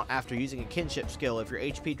dismount after using a kinship skill. If your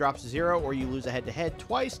HP drops to 0 or you lose a head-to-head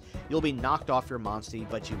twice, you'll be knocked off your monstie,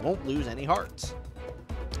 but you won't lose any hearts.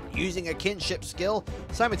 Using a kinship skill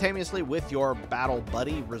simultaneously with your battle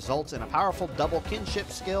buddy results in a powerful double kinship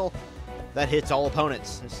skill that hits all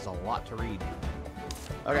opponents. This is a lot to read.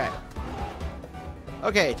 Okay.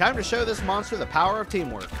 Okay, time to show this monster the power of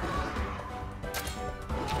teamwork.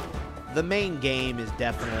 The main game is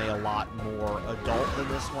definitely a lot more adult than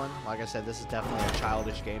this one. Like I said, this is definitely a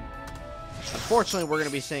childish game. Unfortunately, we're going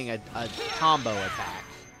to be seeing a combo attack.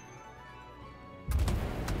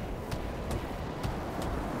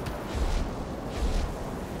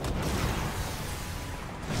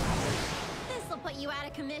 This'll put you out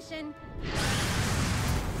of commission.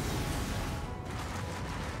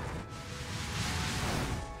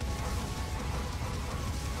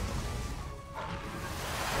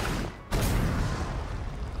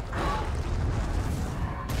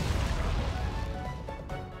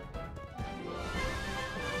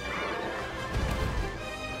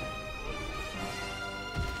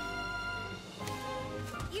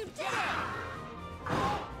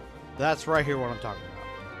 That's right here what I'm talking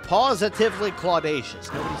about. Positively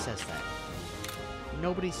claudacious. Nobody says that.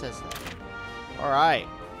 Nobody says that. Alright.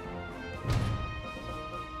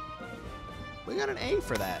 We got an A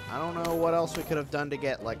for that. I don't know what else we could have done to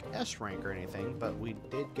get, like, S rank or anything, but we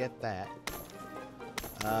did get that.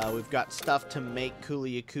 We've got stuff to make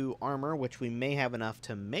Kuliaku armor, which we may have enough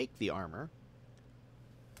to make the armor.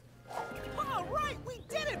 All right, we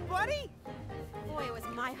did it, buddy! Boy, it was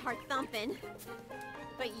my heart thumping.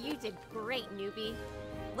 But you did great, newbie.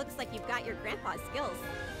 Looks like you've got your grandpa's skills.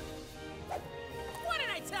 What did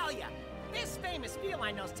I tell you? This famous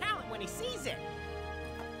feline knows talent when he sees it.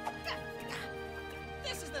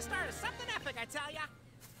 This is the start of something epic, I tell ya.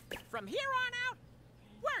 From here on out,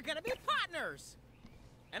 we're gonna be partners.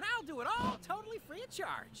 And I'll do it all totally free of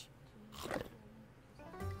charge.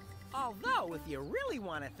 Although, if you really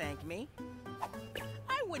want to thank me,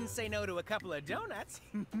 I wouldn't say no to a couple of donuts.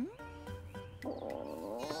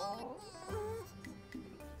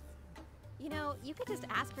 You know, you could just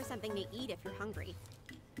ask for something to eat if you're hungry.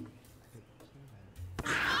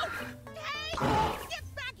 Oh, hey! Get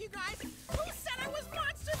back, you guys! Who said I was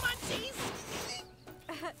monster munchies?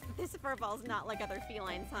 This furball's not like other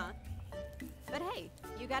felines, huh? But hey,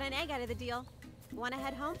 you got an egg out of the deal. Wanna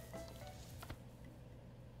head home?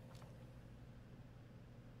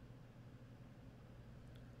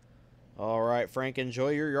 Alright, Frank, enjoy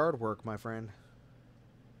your yard work, my friend.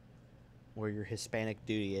 Or your Hispanic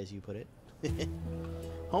duty, as you put it.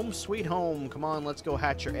 Home sweet home. Come on, let's go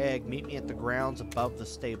hatch your egg. Meet me at the grounds above the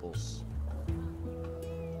stables.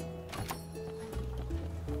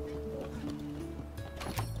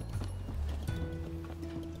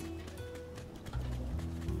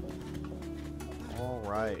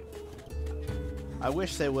 Alright. I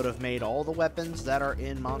wish they would have made all the weapons that are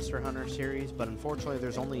in Monster Hunter series, but unfortunately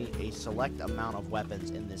there's only a select amount of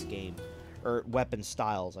weapons in this game. Or weapon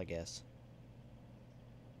styles, I guess.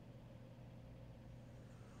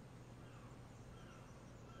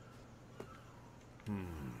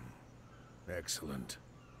 Excellent.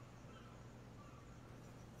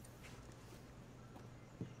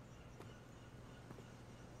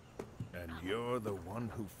 And you're the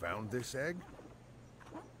one who found this egg?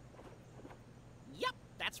 Yep,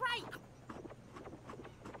 that's right.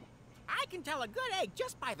 I can tell a good egg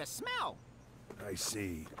just by the smell. I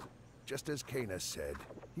see. Just as Kana said,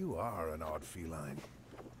 you are an odd feline.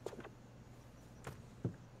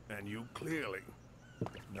 And you clearly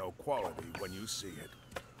know quality when you see it.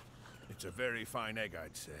 It's a very fine egg,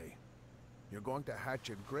 I'd say. You're going to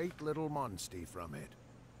hatch a great little monstie from it.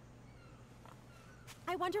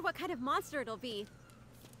 I wonder what kind of monster it'll be.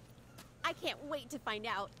 I can't wait to find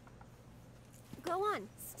out. Go on,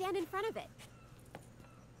 stand in front of it.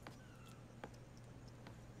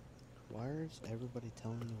 Why is everybody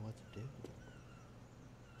telling me what to do?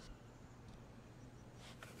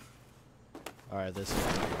 Alright, this is...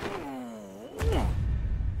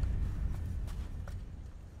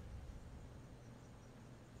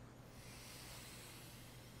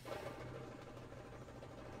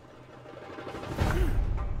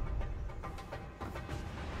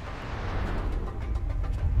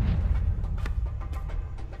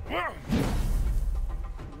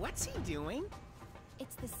 What's he doing?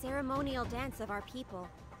 It's the ceremonial dance of our people.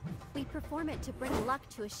 We perform it to bring luck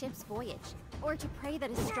to a ship's voyage, or to pray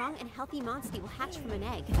that a strong and healthy monster will hatch from an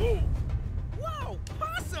egg. Whoa!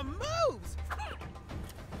 Awesome moves!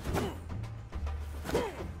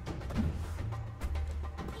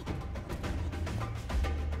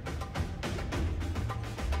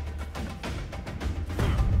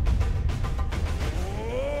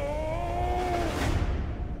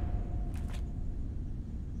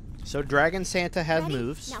 So Dragon Santa has Ready?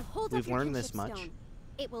 moves. Now hold We've up your learned this kinship much. stone.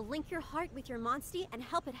 It will link your heart with your monstie and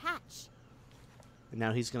help it hatch. And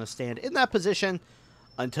now he's going to stand in that position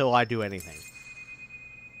until I do anything.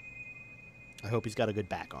 I hope he's got a good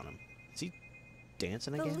back on him. Is he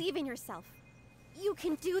dancing again? Believe in yourself. You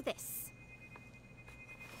can do this.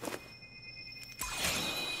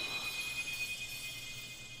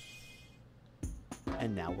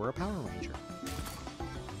 And now we're a Power Ranger.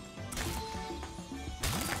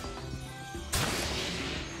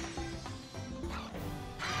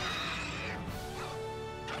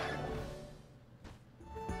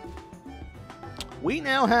 We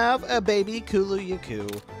now have a baby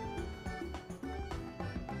Kulu-Yaku.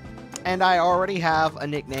 And I already have a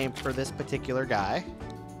nickname for this particular guy.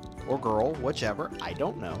 Or girl, whichever. I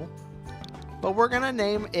don't know. But we're going to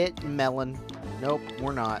name it Melon. Nope,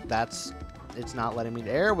 we're not. It's not letting me.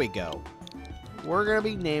 There we go. We're going to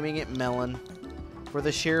be naming it Melon. For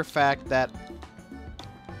the sheer fact that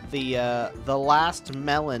the last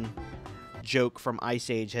Melon joke from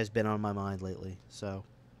Ice Age has been on my mind lately. So,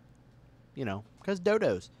 you know, because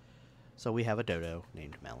dodos. So we have a dodo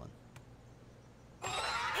named Melon. It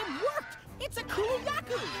worked! It's a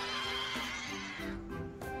Kulu-Yaku!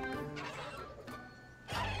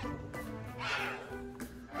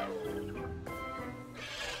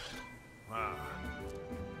 Ah.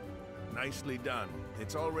 Nicely done.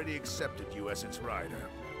 It's already accepted you as its rider.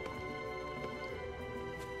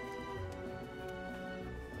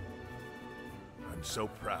 I'm so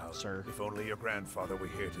proud. Sir. If only your grandfather were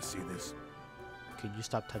here to see this. Could you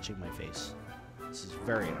stop touching my face? This is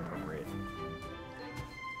very inappropriate.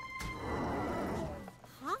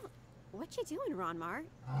 Huh? What you doing, Ronmar?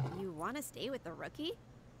 You want to stay with the rookie?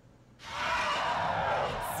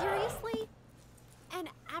 Seriously? And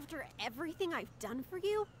after everything I've done for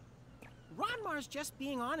you? Ronmar's just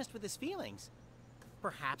being honest with his feelings.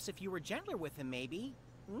 Perhaps if you were gentler with him, maybe.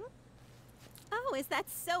 Hmm? Oh, is that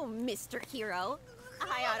so, Mr. Hero?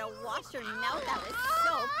 I ought to wash your mouth out with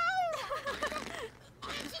soap.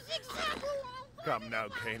 Come now,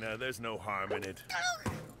 Kana. There's no harm in it.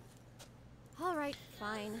 All right,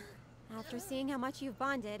 fine. After seeing how much you've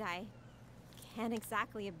bonded, I can't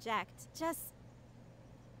exactly object. Just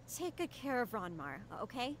take good care of Ronmar,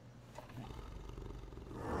 okay?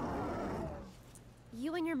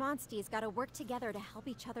 You and your monsties gotta work together to help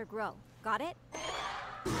each other grow. Got it?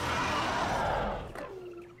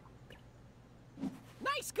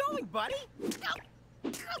 Nice going, buddy!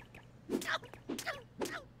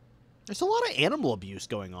 There's a lot of animal abuse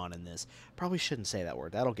going on in this. Probably shouldn't say that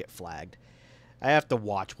word. That'll get flagged. I have to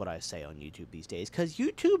watch what I say on YouTube these days, because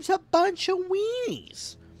YouTube's a bunch of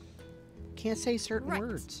weenies. Can't say certain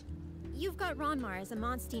words. You've got Ronmar as a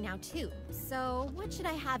monstie now, too. So, what should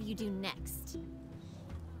I have you do next?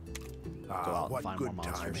 Go out and What find good more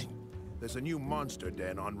monsters. timing. There's a new monster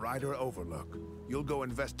den on Ryder Overlook. You'll go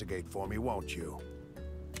investigate for me, won't you?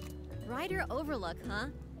 Rider Overlook, huh?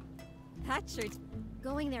 That sure.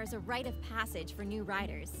 Going there is a rite of passage for new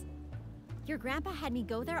riders. Your grandpa had me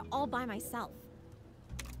go there all by myself.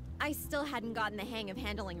 I still hadn't gotten the hang of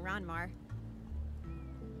handling Ronmar.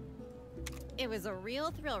 It was a real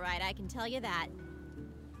thrill ride, I can tell you that.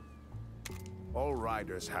 All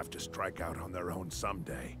riders have to strike out on their own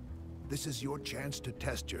someday. This is your chance to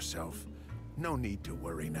test yourself. No need to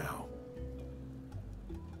worry now.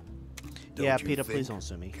 Yeah, Don't you PETA, please think, don't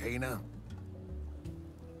sue me. Kana?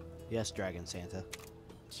 Yes, Dragon Santa.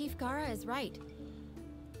 Chief Gara is right.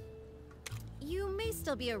 You may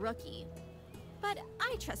still be a rookie, but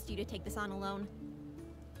I trust you to take this on alone.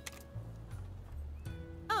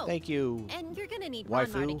 Oh, Thank you. and you're gonna need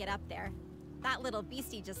Waifu. Ronmar to get up there. That little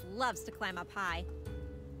beastie just loves to climb up high.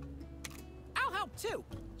 I'll help too.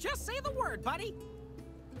 Just say the word, buddy.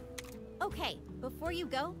 Okay, before you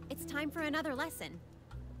go, it's time for another lesson.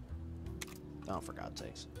 Oh, for God's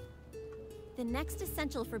sakes. The next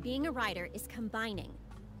essential for being a rider is combining.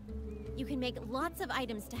 You can make lots of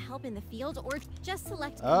items to help in the field, or just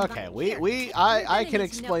select. Okay, combine. I You're can gonna need to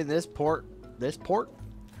explain this port.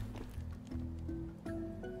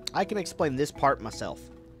 I can explain this part myself.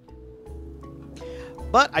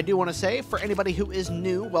 But I do want to say, for anybody who is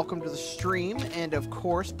new, welcome to the stream, and of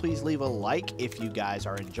course, please leave a like if you guys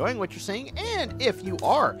are enjoying what you're seeing, and if you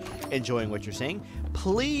are enjoying what you're seeing,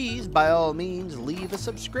 please, by all means, leave a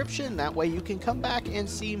subscription. That way you can come back and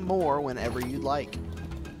see more whenever you like.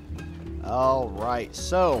 Alright,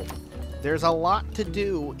 so there's a lot to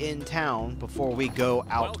do in town before we go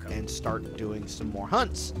out and start doing some more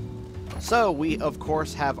hunts. So we, of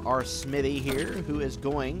course, have our smithy here who is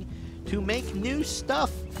going to make new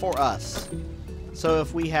stuff for us. So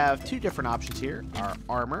if we have two different options here, our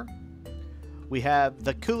armor. We have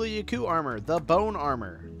the ETMuk armor, the bone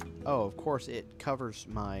armor. Oh, of course, it covers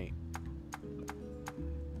my...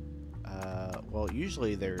 well,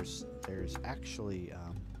 usually there's actually...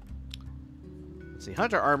 let's see,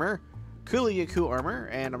 hunter armor, ETMuk armor,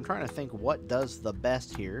 and I'm trying to think what does the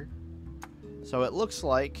best here. So it looks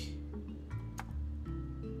like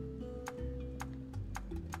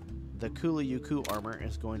the ETMuk armor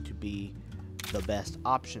is going to be the best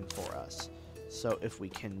option for us. So if we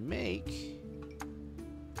can make...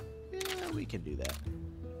 yeah, we can do that.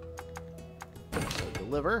 So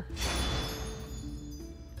deliver.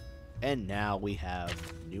 And now we have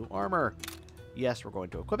new armor. Yes, we're going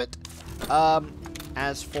to equip it.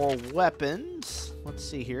 As for weapons, let's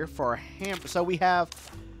see here. For our hammer, so we have...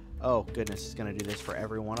 oh, goodness, it's going to do this for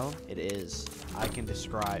every one of them? It is. I can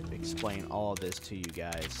explain all of this to you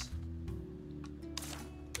guys.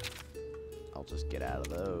 I'll just get out of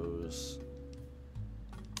those.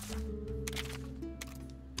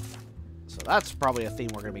 So that's probably a theme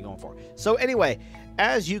we're going to be going for. So anyway,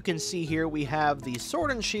 as you can see here, we have the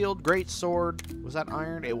sword and shield, great sword. Was that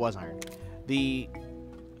iron? It was iron. The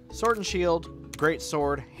sword and shield, great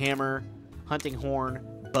sword, hammer, hunting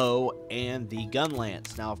horn, bow, and the gun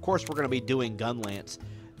lance. Now, of course, we're going to be doing gun lance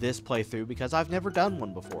this playthrough because I've never done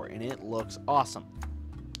one before, and it looks awesome.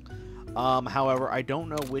 However, I don't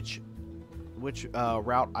know which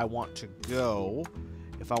route I want to go.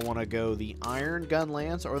 If I want to go the iron gun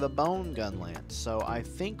lance or the bone gun lance. So I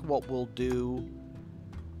think what we'll do...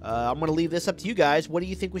 I'm going to leave this up to you guys. What do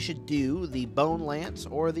you think we should do? The bone lance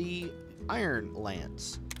or the iron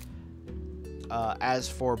lance? As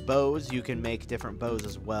for bows, you can make different bows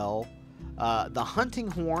as well. The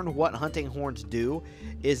hunting horn, what hunting horns do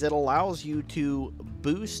is it allows you to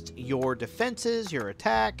boost your defenses, your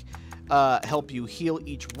attack, help you heal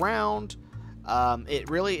each round.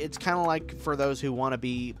 It's kind of like for those who want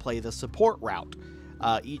to play the support route.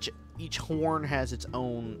 Each horn has its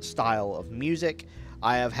own style of music.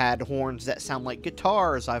 I have had horns that sound like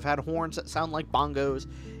guitars. I've had horns that sound like bongos.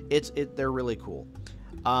 They're really cool.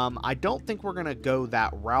 I don't think we're gonna go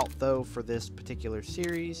that route though for this particular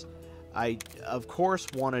series. I of course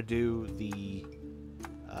want to do the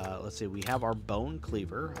let's see, we have our bone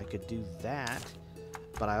cleaver. I could do that,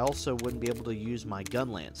 but I also wouldn't be able to use my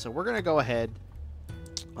gun lance. So we're gonna go ahead.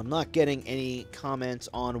 I'm not getting any comments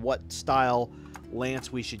on what style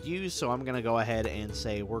lance we should use, so I'm gonna go ahead and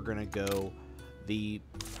say we're gonna go the...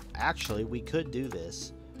 actually, we could do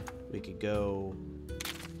this. We could go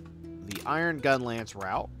the iron gun lance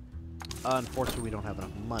route. Unfortunately, we don't have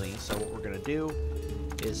enough money, so what we're gonna do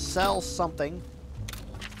is sell something.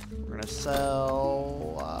 We're gonna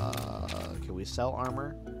sell... can we sell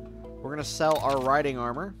armor? We're gonna sell our riding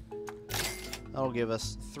armor. That'll give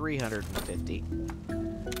us 350.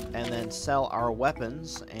 And then sell our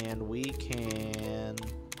weapons, and we can...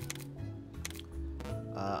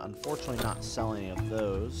 unfortunately not sell any of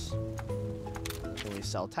those. Can we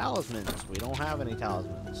sell talismans? We don't have any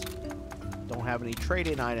talismans. Don't have any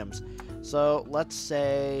trade-in items. So let's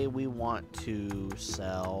say we want to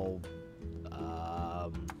sell...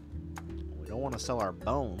 we don't want to sell our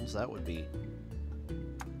bones. That would be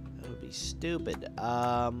stupid.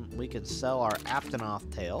 We could sell our Aptonoth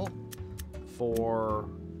tail for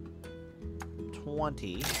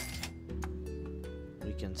 20.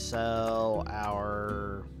 We can sell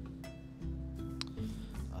our...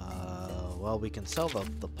 well, we can sell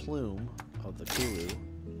the plume of the Kulu,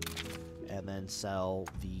 and then sell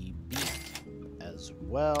the beak as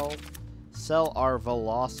well. Sell our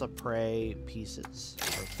Velociprey pieces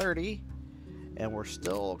for 30, and we're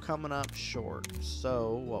still coming up short.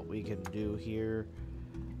 So what we can do here,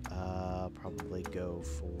 probably go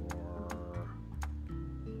for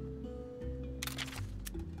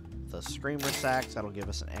the Screamer Sacks. That'll give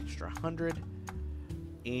us an extra 100.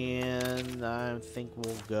 And I think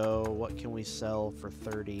we'll go, what can we sell for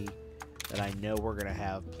 30 that I know we're going to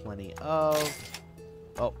have plenty of?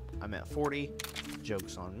 Oh, I'm at 40.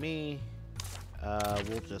 Joke's on me.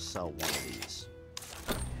 We'll just sell one of these.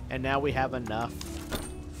 And now we have enough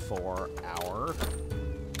for our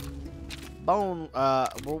bone,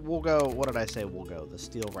 we'll go, what did I say we'll go? The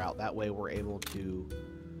steel route. That way we're able to...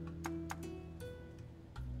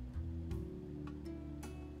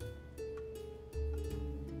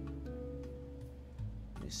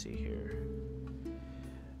 Let me see here.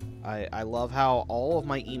 I love how all of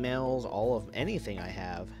my emails, all of anything I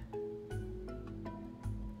have,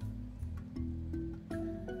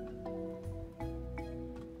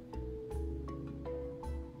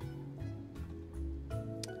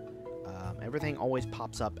 everything always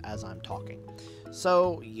pops up as I'm talking.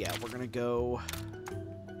 So, yeah, we're gonna go...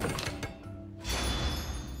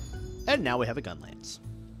 And now we have a gun lance.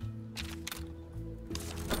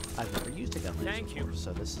 I've never used a gun lance before,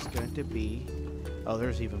 so this is going to be... Oh,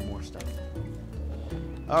 there's even more stuff.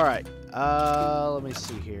 Alright, let me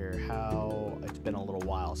see here how... It's been a little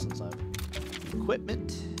while since I've...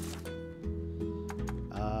 Equipment.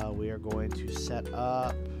 We are going to set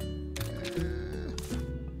up...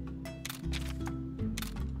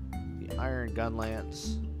 iron gun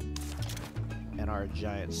lance and our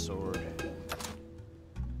giant sword.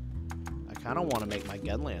 I kind of want to make my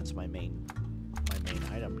gun lance my main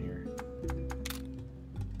item here.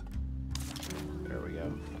 There we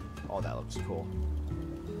go. Oh, that looks cool.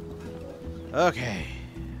 Okay,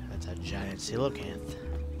 that's a giant coelacanth.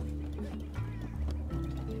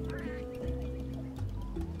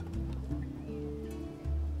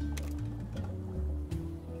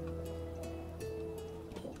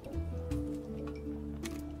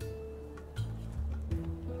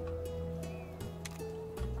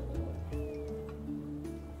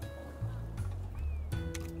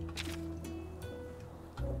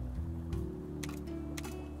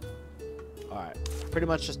 Alright, pretty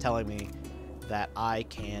much just telling me that I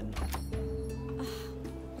can...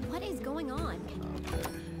 What is going on? Okay.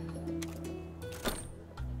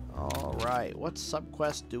 Alright, what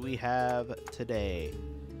subquest do we have today?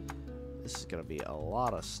 This is going to be a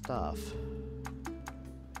lot of stuff.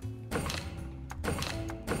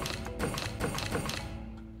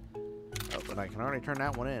 Oh, but I can already turn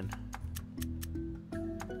that one in.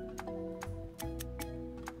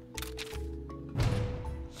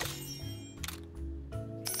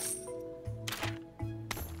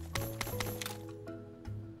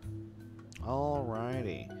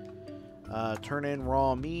 Alrighty. Turn in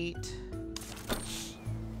raw meat.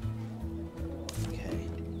 Okay.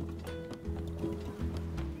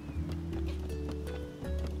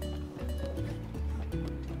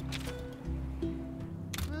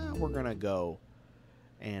 We're gonna go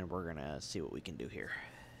and we're gonna see what we can do here.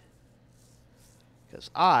 Because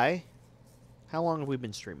how long have we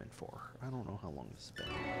been streaming for? I don't know how long this has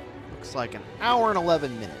been. Looks like an hour and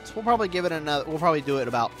 11 minutes. We'll probably give it another, we'll probably do it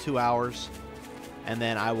about 2 hours. And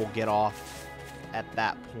then I will get off at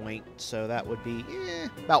that point. So that would be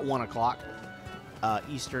about 1 o'clock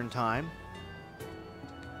Eastern time.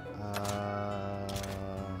 How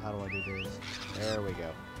do I do this? There we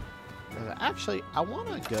go. Actually, I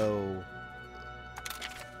want to go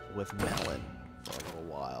with melon for a little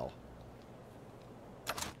while.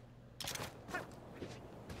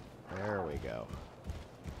 There we go.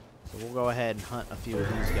 So we'll go ahead and hunt a few of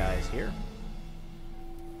these guys here.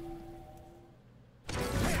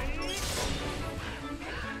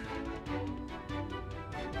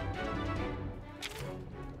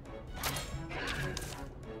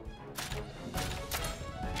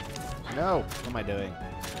 No! What am I doing?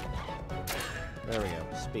 There we go.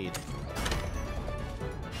 Speed.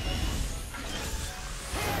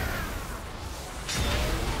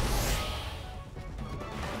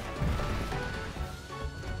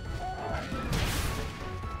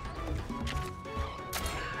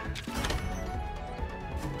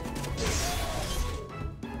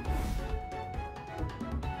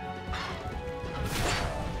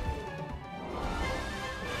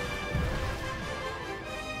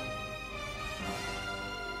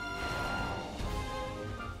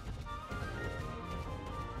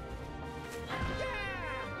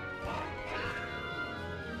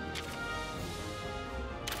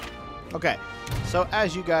 Okay, so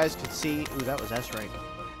as you guys could see, ooh, that was S rank.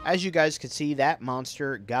 As you guys could see, that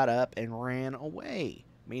monster got up and ran away,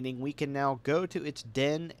 meaning we can now go to its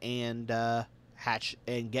den and hatch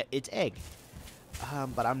and get its egg.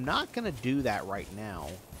 But I'm not gonna do that right now.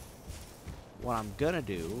 What I'm gonna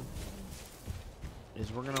do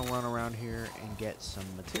is we're gonna run around here and get some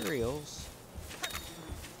materials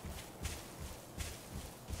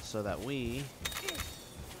so that we...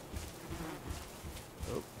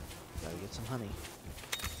 Oh, gotta get some honey.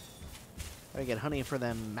 Gotta get honey for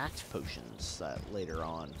them max potions later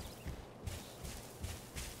on.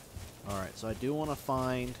 Alright, so I do want to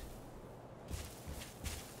find...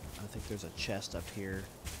 I think there's a chest up here.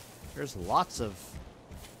 There's lots of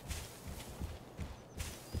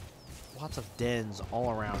dens all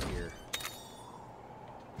around here.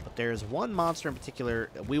 But there's one monster in particular.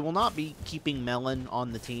 We will not be keeping Melon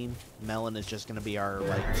on the team. Melon is just going to be our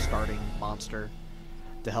like starting monster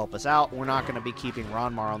to help us out. We're not going to be keeping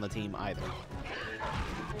Ronmar on the team either.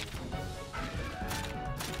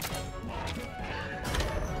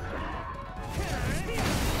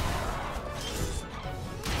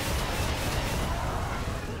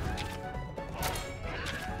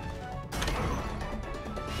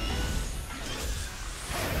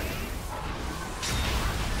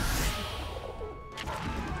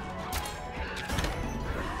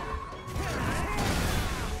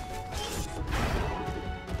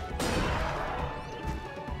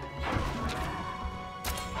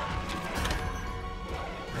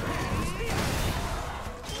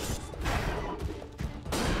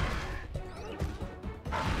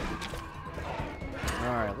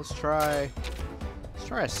 Alright, let's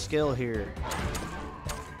try a skill here.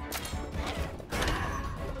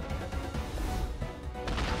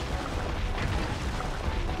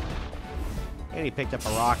 And he picked up a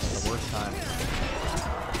rock at the worst time.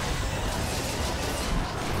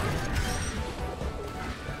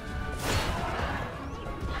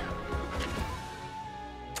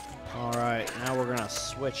 Alright, now we're gonna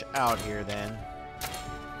switch out here then.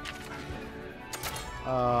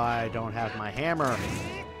 Oh, I don't have my hammer.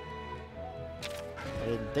 I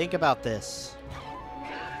didn't think about this.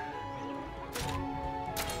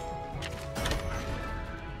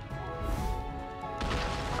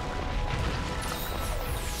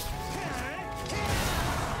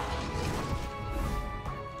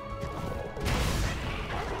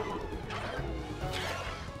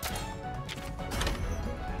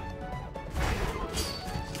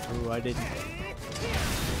 Ooh, I didn't.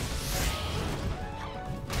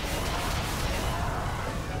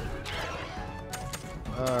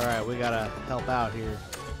 Alright, we gotta help out here.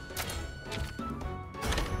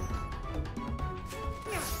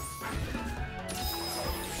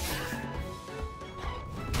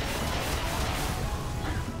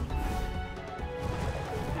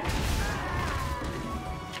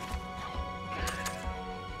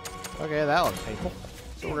 Okay, that was painful.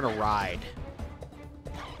 So we're gonna ride.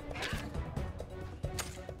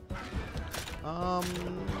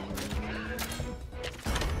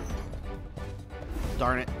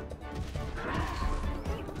 Darn it.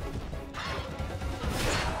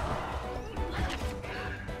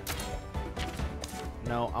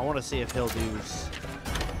 No, I want to see if he'll do.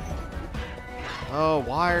 Oh,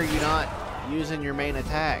 why are you not using your main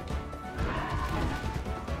attack?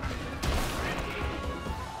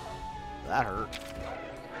 That hurt.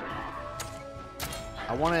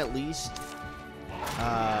 I want to at least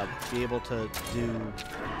be able to do.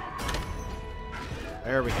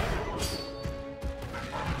 There we go.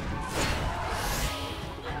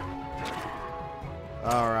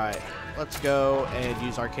 Alright, let's go and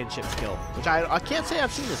use our kinship skill, which I can't say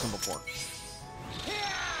I've seen this one before.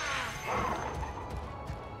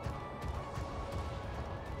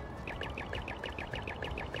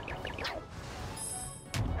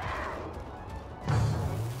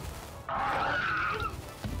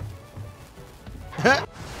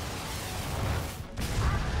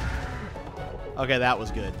 Okay, that was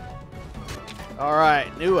good.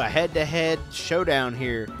 Alright, new a head-to-head showdown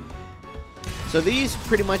here. So these,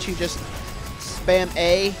 pretty much you just spam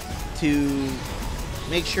A to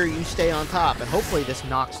make sure you stay on top. And hopefully this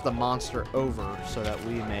knocks the monster over so that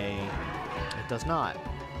we may... It does not.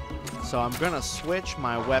 So I'm going to switch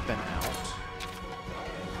my weapon out.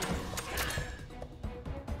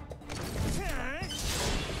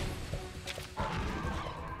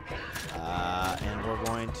 And we're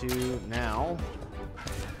going to now...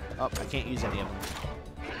 Oh, I can't use any of them.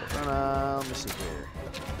 We're gonna... Let me see here.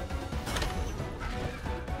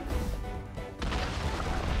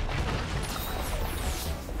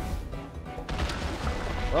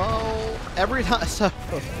 Well, every time, so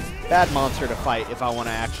bad monster to fight if I want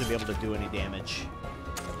to actually be able to do any damage,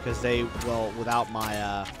 because they, well, without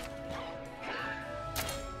my,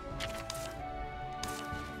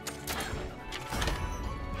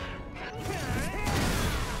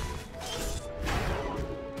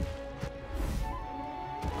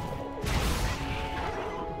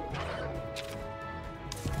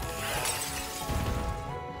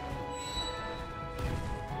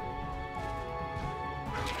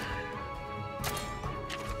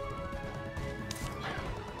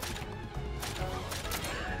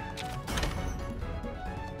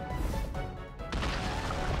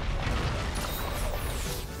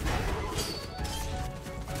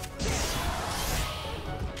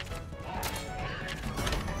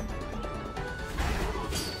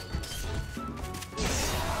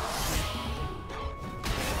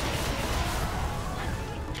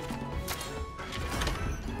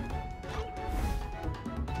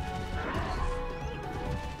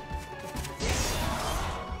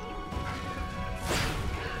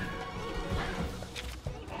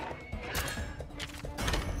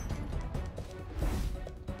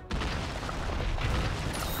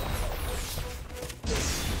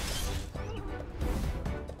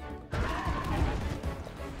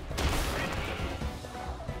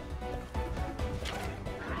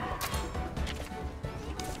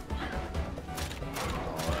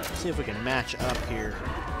 see if we can match up here.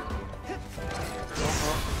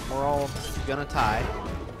 We're all gonna tie.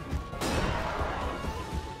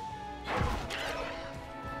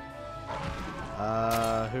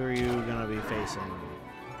 Who are you gonna be facing?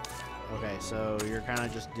 Okay, so you're kind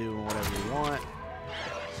of just doing whatever you want.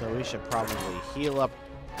 So we should probably heal up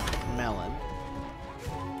Melon.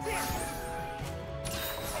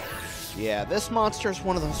 Yeah, this monster is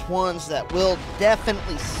one of those ones that will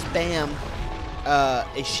definitely spam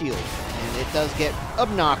a shield, and it does get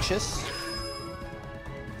obnoxious.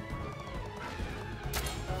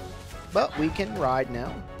 But we can ride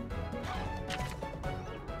now.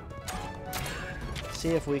 See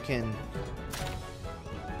if we can...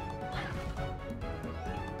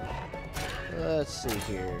 Let's see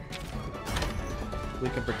here. We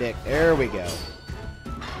can predict. There we go.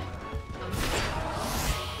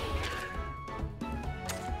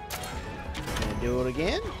 Gonna do it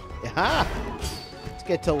again? Aha! Let's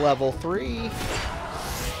get to level 3.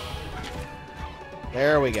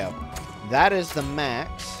 There we go. That is the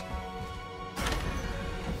max.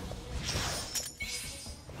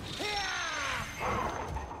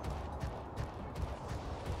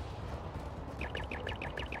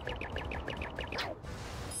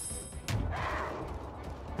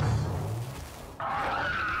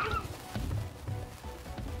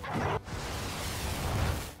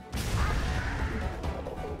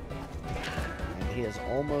 He is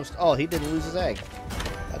almost... Oh, he didn't lose his egg.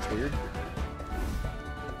 That's weird.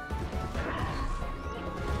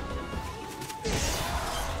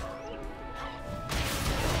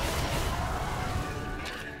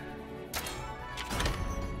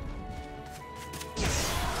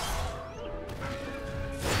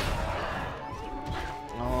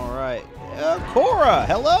 All right. Cora,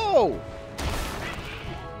 hello!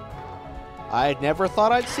 I never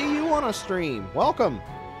thought I'd see you on a stream. Welcome.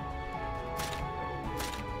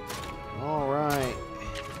 Alright.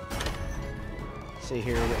 See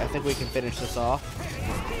here, I think we can finish this off.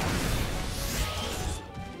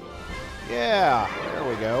 Yeah, there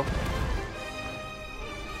we go.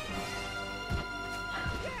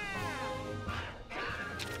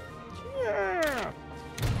 Yeah.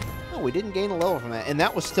 Oh, we didn't gain a level from that. And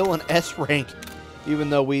that was still an S rank,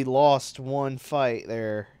 even though we lost one fight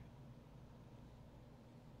there.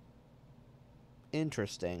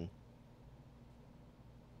 Interesting.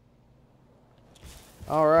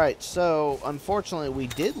 Alright, so unfortunately we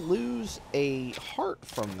did lose a heart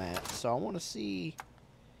from that, so I want to see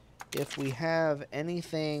if we have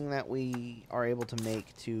anything that we are able to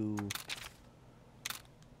make to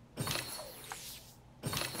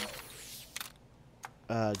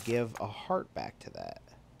give a heart back to that.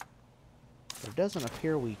 It doesn't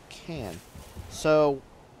appear we can. So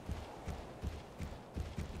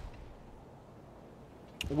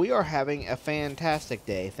we are having a fantastic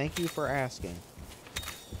day. Thank you for asking.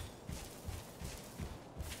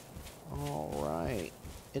 Alright.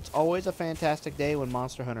 It's always a fantastic day when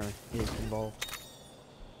Monster Hunter is involved.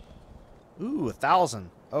 Ooh, 1,000.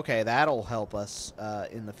 Okay, that'll help us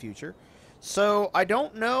in the future. So, I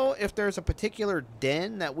don't know if there's a particular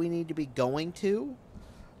den that we need to be going to.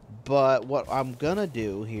 But what I'm going to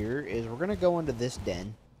do here is we're going to go into this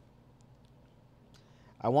den.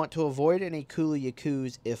 I want to avoid any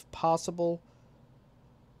Kulu-Yakus if possible.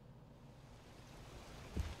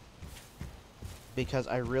 Because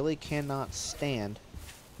I really cannot stand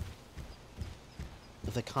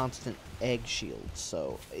the constant egg shield.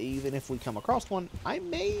 So even if we come across one, I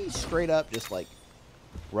may straight up just like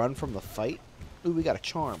run from the fight. Ooh, we got a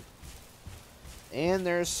charm. And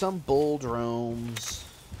there's some bull drones.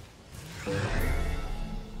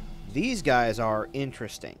 These guys are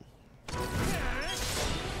interesting.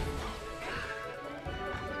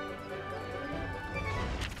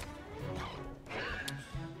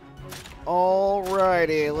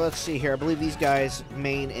 Alrighty, let's see here. I believe these guys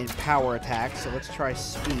main in power attack, so let's try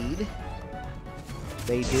speed.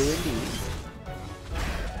 They do indeed.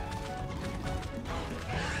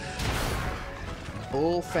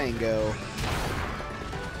 Bullfango.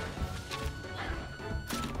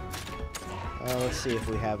 Let's see if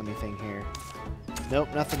we have anything here.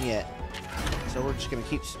 Nope, nothing yet. So we're just going to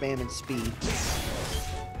keep spamming speed.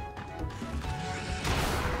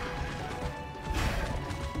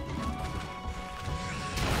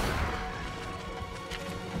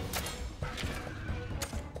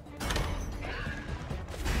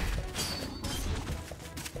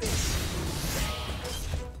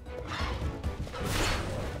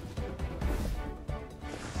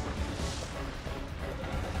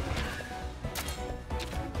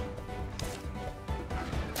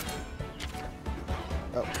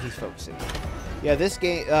 Oh, he's focusing. Yeah, this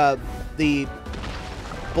game, the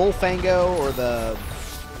Bullfango or the...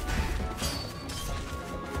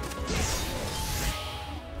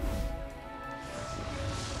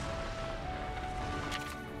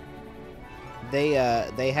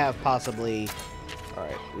 They have possibly...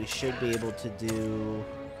 Alright, we should be able to do...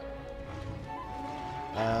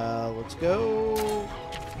 let's go...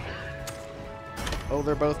 Oh,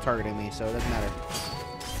 they're both targeting me, so it doesn't matter.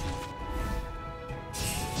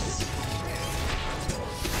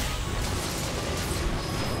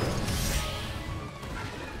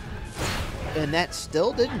 And that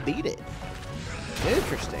still didn't beat it.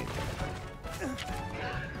 Interesting.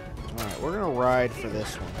 Alright, we're gonna ride for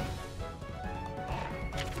this one.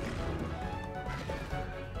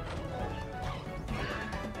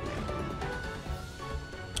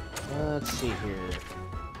 Let's see here.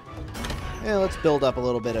 Yeah, let's build up a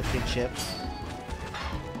little bit of kinship.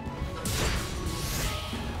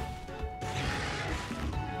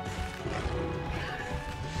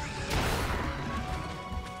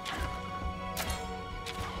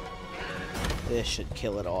 This should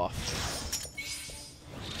kill it off.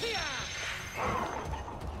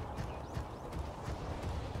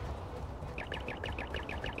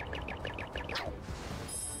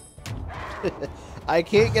 I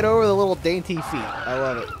can't get over the little dainty feet. I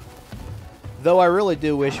love it. Though I really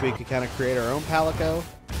do wish we could kind of create our own Palico.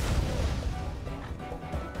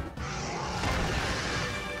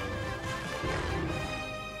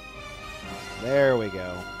 There we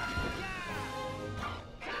go.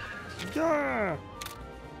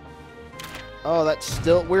 Oh, that's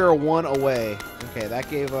still... We're one away. Okay, that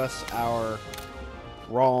gave us our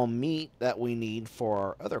raw meat that we need for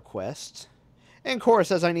our other quests. And Cora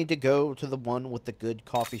says I need to go to the one with the good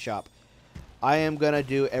coffee shop. I am going to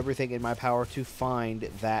do everything in my power to find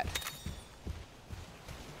that.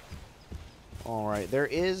 Alright, there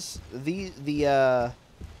is the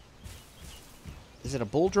is it a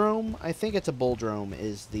bulldrome? I think it's a bulldrome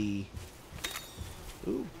is the...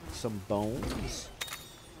 Ooh, some bones.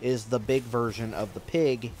 Is the big version of the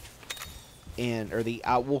pig. And, or the,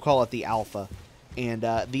 we'll call it the alpha. And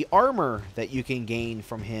the armor that you can gain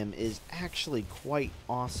from him is actually quite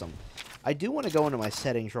awesome. I do want to go into my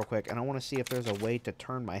settings real quick, and I want to see if there's a way to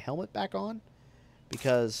turn my helmet back on.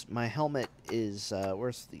 Because my helmet is,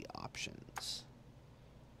 where's the options?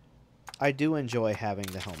 I do enjoy having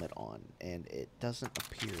the helmet on, and it doesn't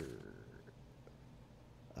appear.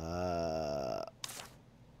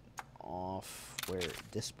 Off, where,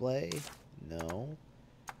 display? No.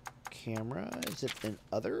 Camera, is it in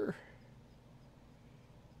other?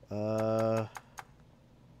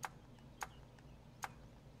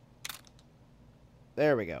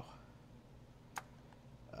 There we go.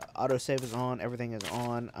 Autosave is on. Everything is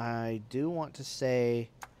on. I do want to say...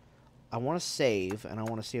 I want to save, and I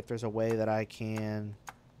want to see if there's a way that I can...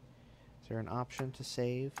 Is there an option to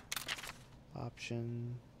save?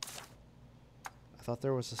 Option... I thought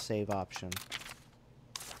there was a save option.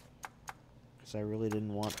 Because I really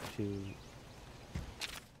didn't want to...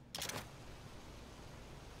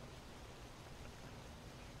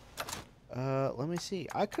 let me see.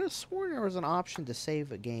 I could have sworn there was an option to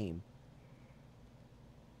save a game.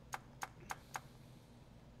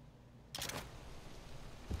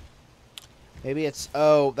 Maybe it's...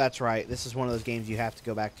 Oh, that's right. This is one of those games you have to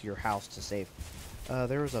go back to your house to save.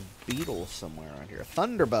 There was a beetle somewhere around here.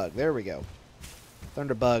 Thunderbug. There we go.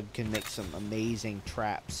 Thunderbug can make some amazing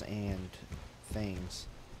traps and things.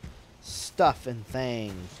 Stuff and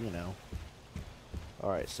things, you know.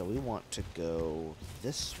 Alright, so we want to go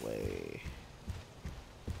this way.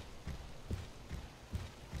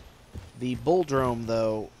 The bulldrome,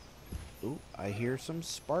 though... Ooh, I hear some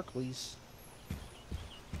sparklies.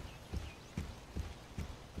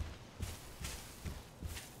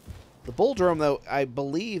 The bulldrome, though, I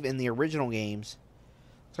believe in the original games...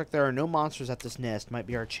 Looks like there are no monsters at this nest. Might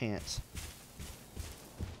be our chance.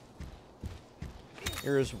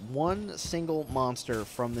 There is one single monster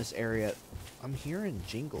from this area... I'm hearing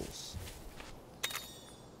jingles.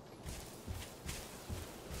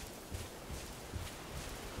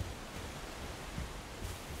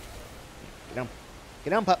 Get down.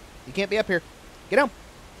 Get down, pup. You can't be up here. Get down.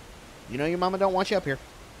 You know your mama don't want you up here.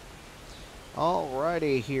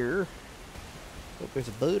 Alrighty here. Hope there's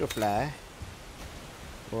a butterfly.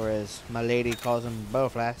 Or as my lady calls them,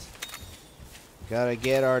 butterflies. Gotta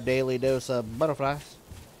get our daily dose of butterflies.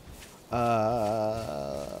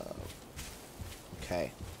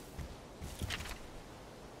 Okay.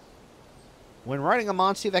 When riding a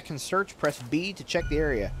monster that can search, press B to check the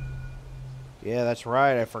area. Yeah, that's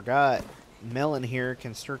right. I forgot. Melon here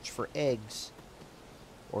can search for eggs.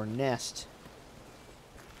 Or nest.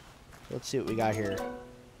 Let's see what we got here.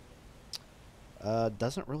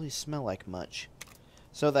 Doesn't really smell like much.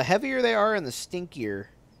 So the heavier they are and the stinkier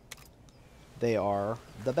they are,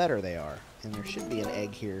 the better they are. And there should be an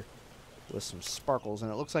egg here with some sparkles,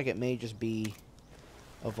 and it looks like it may just be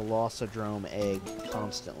a Velocidrome egg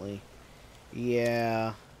constantly.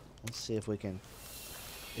 Yeah, let's see if we can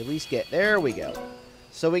at least get... There we go.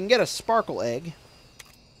 So we can get a sparkle egg.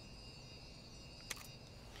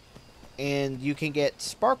 And you can get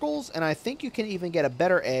sparkles, and I think you can even get a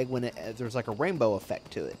better egg when there's like a rainbow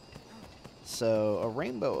effect to it. So a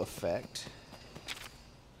rainbow effect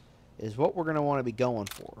is what we're going to want to be going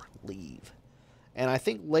for. Leave. And I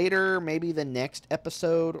think later, maybe the next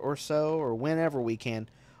episode or so, or whenever we can,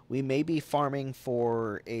 we may be farming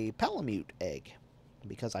for a Palamute egg.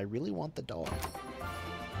 Because I really want the dog.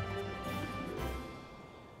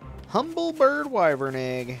 Humble Bird Wyvern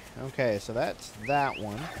egg. Okay, so that's that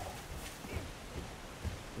one.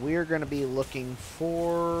 We're going to be looking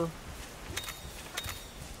for...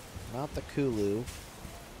 not the Kulu.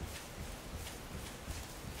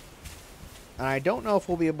 And I don't know if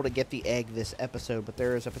we'll be able to get the egg this episode, but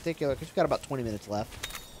there is a particular... because we've got about 20 minutes left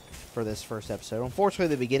for this first episode. Unfortunately,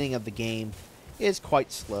 the beginning of the game is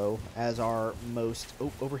quite slow, as are most...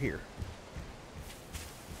 oh, over here.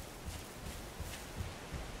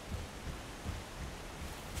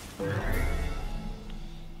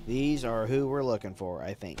 These are who we're looking for,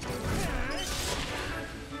 I think.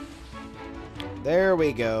 There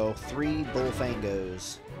we go. 3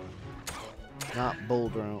 Bullfangos. Not Bull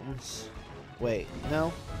Drones. Wait,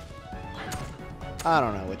 no? I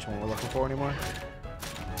don't know which one we're looking for anymore.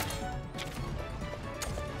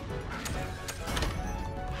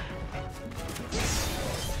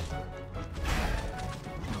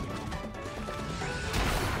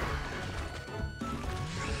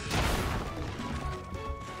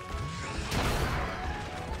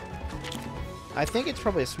 I think it's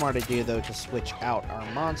probably a smart idea, though, to switch out our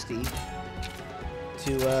Monstie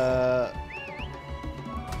to,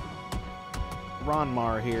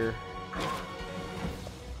 Ronmar here.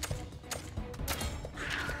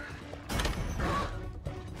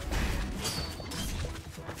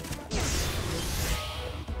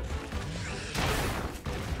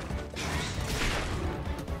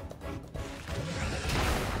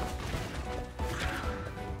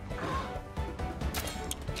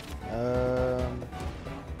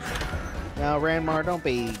 Now, Ranmar, don't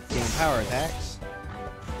be doing power attacks.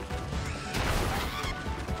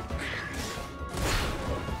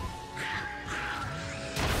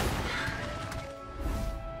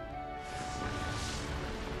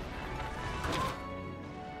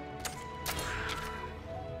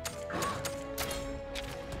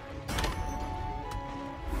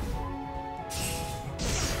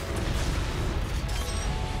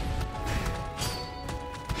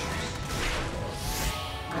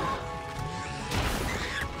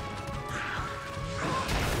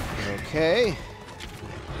 Okay.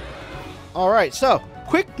 Alright, so,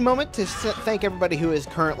 quick moment to thank everybody who is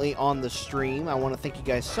currently on the stream. I want to thank you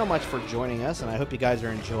guys so much for joining us, and I hope you guys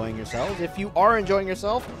are enjoying yourselves. If you are enjoying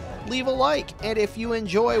yourself, leave a like. And if you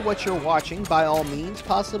enjoy what you're watching, by all means,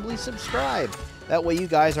 possibly subscribe. That way you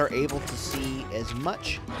guys are able to see as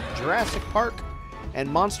much Jurassic Park and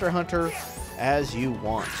Monster Hunter as you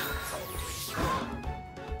want.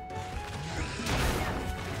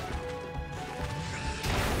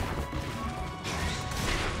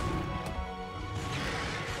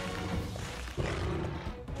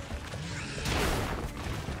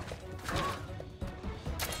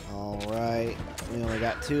 Alright, we only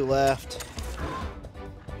got 2 left.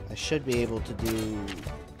 I should be able to do...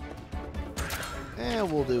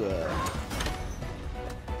 we'll do a...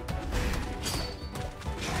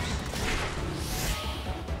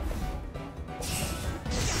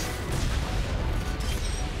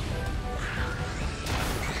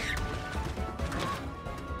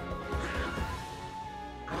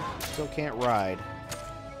 Still can't ride.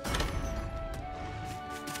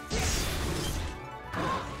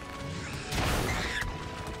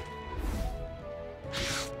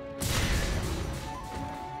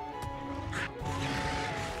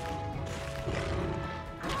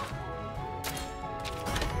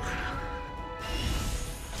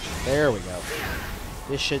 There we go.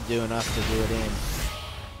 This should do enough to do it in.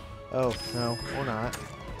 Oh, no, or not.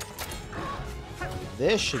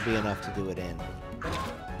 This should be enough to do it in.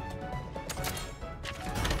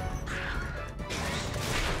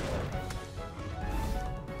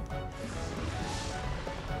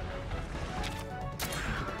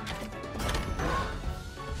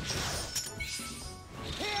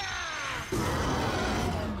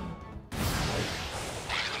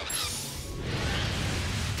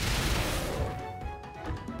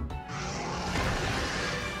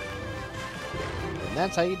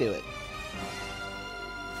 that's how you do it.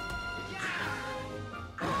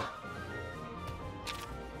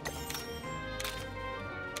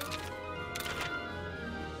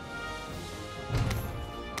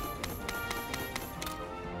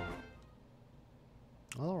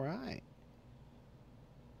 All right.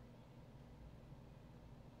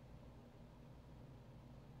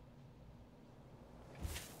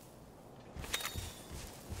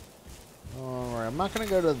 Alright, I'm not going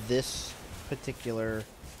to go to this particular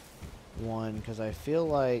one because I feel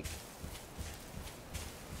like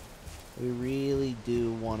we really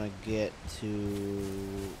do want to get to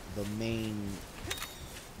the main...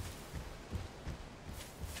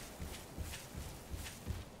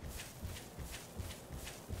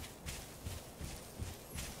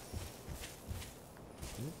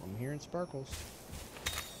 Oop, I'm hearing sparkles.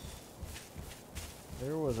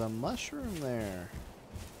 There was a mushroom there.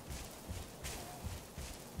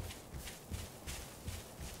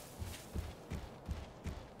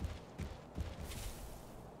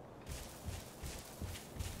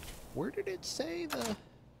 Where did it say the...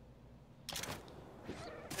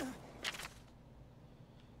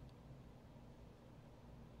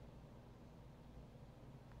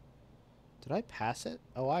 Did I pass it?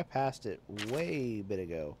 Oh, I passed it way a bit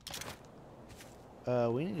ago.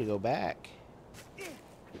 We need to go back.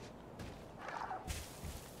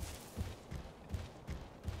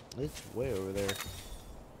 It's way over there.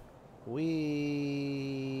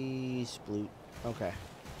 We sploot. Okay.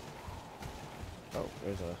 Oh,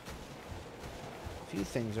 there's a few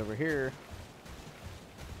things over here.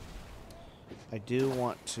 I do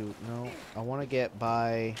want to... No, I want to get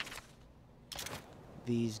by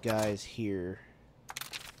these guys here.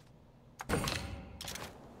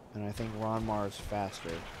 And I think Ronmar's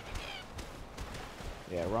faster.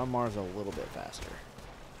 Yeah, Ronmar's a little bit faster.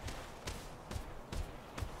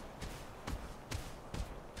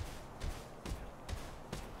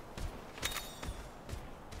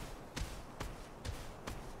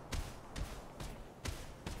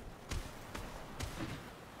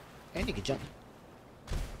 And you can jump.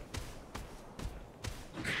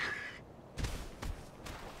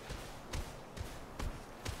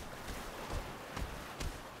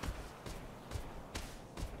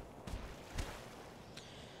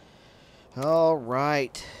 All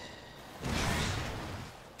right.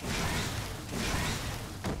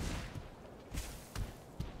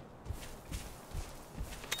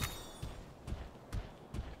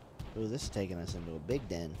 Ooh, this is taking us into a big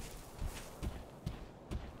den.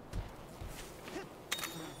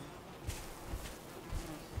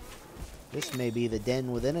 This may be the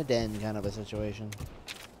den within a den kind of a situation.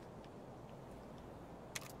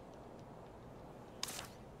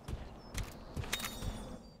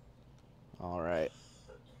 All right.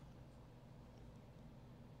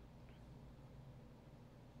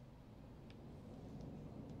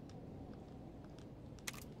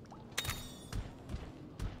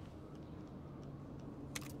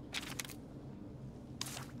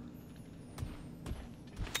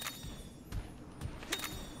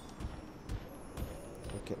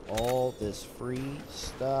 Look at all this free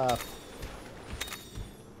stuff.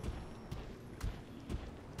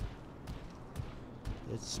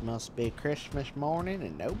 This must be Christmas morning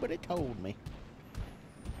and nobody told me.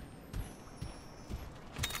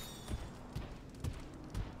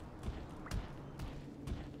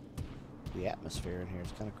 The atmosphere in here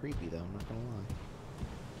is kind of creepy though, I'm not gonna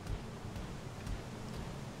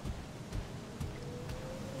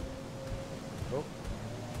lie. Oh.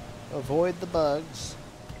 Avoid the bugs.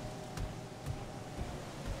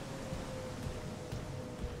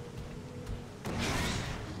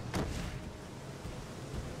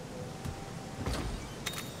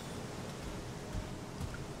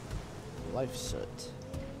 Life soot.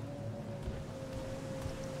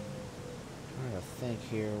 Trying to think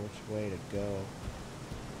here which way to go.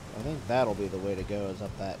 I think that'll be the way to go, is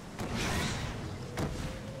up that.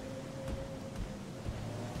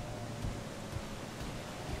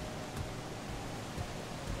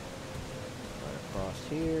 Right across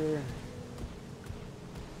here.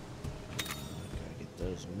 Gotta get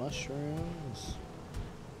those mushrooms.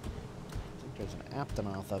 I think there's an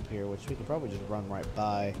Aptonoth up here, which we can probably just run right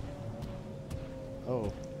by.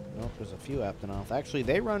 Oh, nope, there's a few Aptonoth. Actually,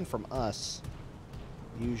 they run from us,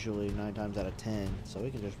 usually 9 times out of 10, so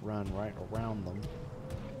we can just run right around them.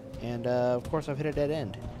 And, of course, I've hit a dead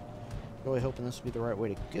end. Really hoping this will be the right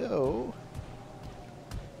way to go.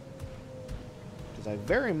 Because I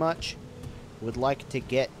very much would like to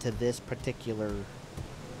get to this particular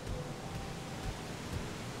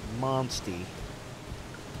monstie.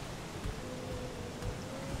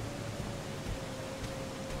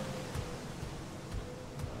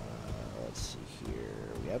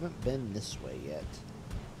 haven't been this way yet.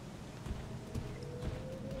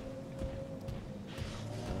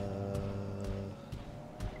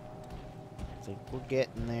 I think we're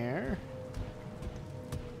getting there.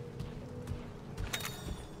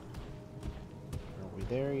 Are we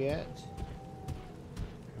there yet?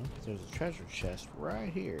 No, but there's a treasure chest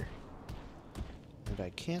right here. And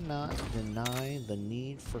I cannot deny the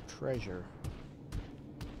need for treasure.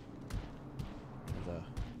 There's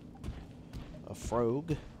a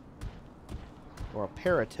frog. Or a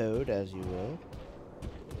paratoad, as you will.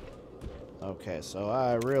 Okay, so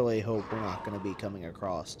I really hope we're not going to be coming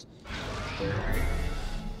across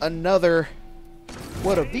another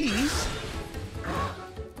one of these.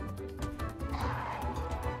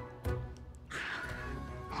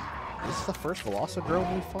 This is the first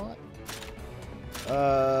Velocidrome we fought?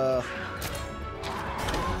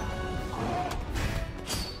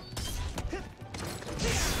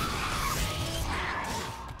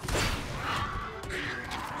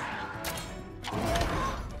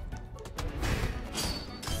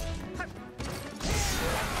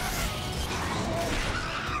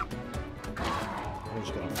 We're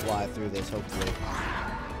just gonna fly through this, hopefully.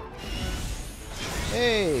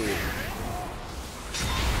 Hey!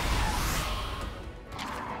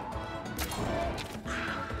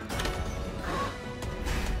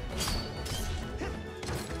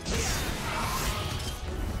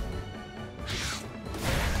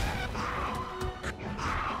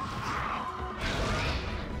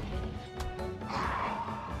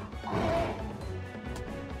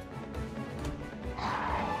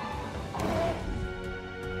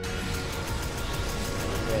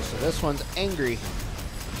 So this one's angry.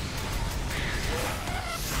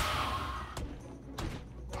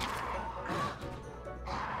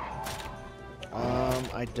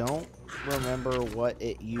 I don't remember what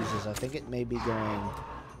it uses. I think it may be going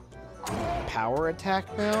power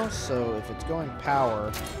attack now. So if it's going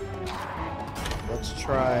power, let's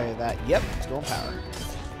try that. Yep, it's going power.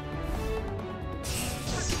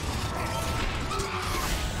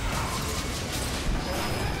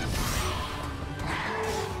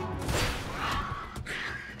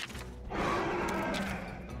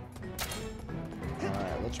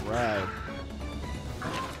 Ride.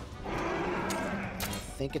 I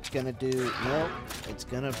think it's gonna do. Nope, it's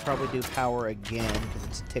gonna probably do power again because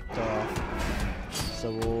it's ticked off.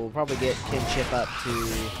 So we'll probably get kinship up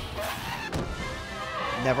to.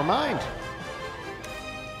 Never mind.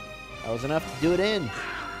 That was enough to do it in.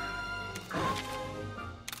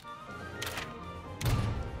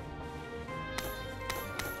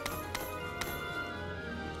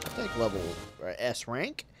 I'll take level S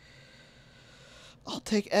rank. I'll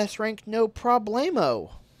take S rank, no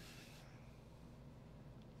problemo.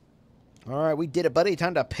 Alright, we did it, buddy.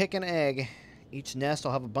 Time to pick an egg. Each nest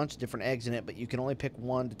will have a bunch of different eggs in it, but you can only pick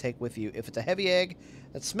one to take with you. If it's a heavy egg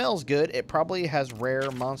that smells good, it probably has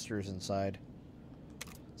rare monsters inside.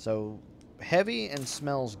 So, heavy and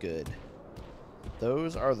smells good.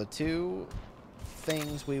 Those are the two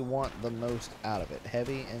things we want the most out of it.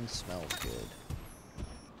 Heavy and smells good.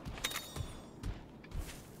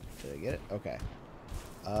 Did I get it? Okay.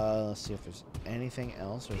 Let's see if there's anything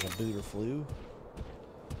else. There's a Booterflu.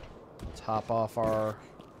 Let's hop off our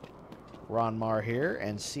Ronmar here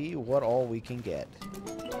and see what all we can get.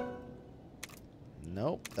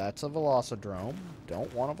 Nope, that's a Velocidrome.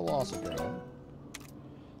 Don't want a Velocidrome.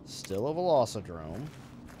 Still a Velocidrome.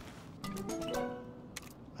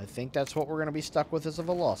 I think that's what we're going to be stuck with is a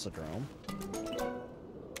Velocidrome.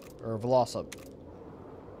 Or a Velocip.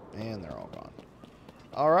 And they're all gone.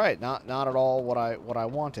 Alright, not at all what I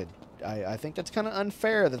wanted. I think that's kind of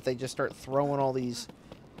unfair that they just start throwing all these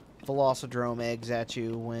Velocidrome eggs at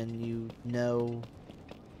you when you know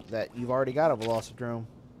that you've already got a Velocidrome.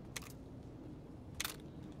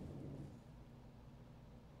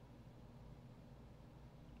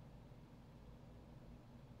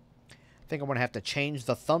 I think I'm going to have to change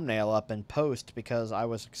the thumbnail up in post because I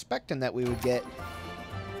was expecting that we would get...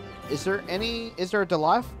 Is there a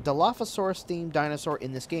Dilophosaurus themed dinosaur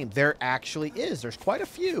in this game? There actually is. There's quite a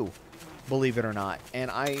few, believe it or not. And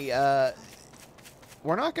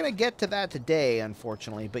we're not going to get to that today,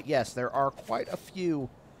 unfortunately. But yes, there are quite a few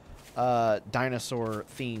dinosaur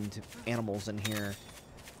themed animals in here.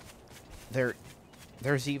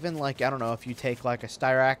 There's even like, I don't know, if you take like a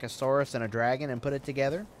Styracosaurus and a dragon and put it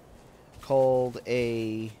together, called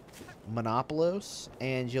a Monopolos,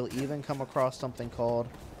 and you'll even come across something called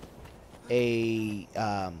a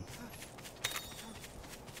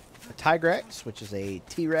Tigrex, which is a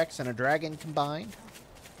T-Rex and a dragon combined.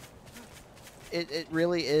 It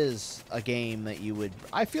really is a game that you would...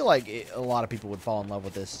 I feel like a lot of people would fall in love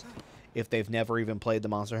with this if they've never even played the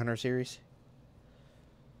Monster Hunter series.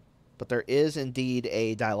 But there is indeed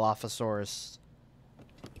a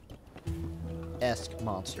Dilophosaurus-esque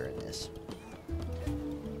monster in this.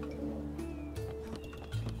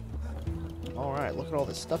 Alright, look at all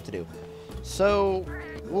this stuff to do. So,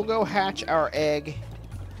 we'll go hatch our egg.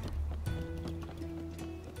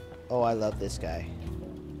 Oh, I love this guy.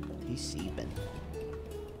 He's seeping.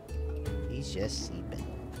 He's just seeping.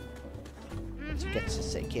 Let's get to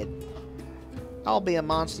say, kid. I'll be a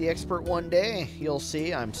monster expert one day. You'll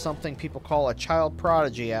see, I'm something people call a child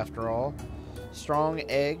prodigy after all. Strong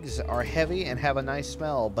eggs are heavy and have a nice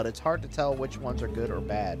smell, but it's hard to tell which ones are good or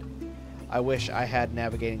bad. I wish I had a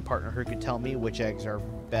navigating partner who could tell me which eggs are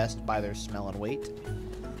best by their smell and weight.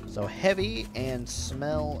 So heavy and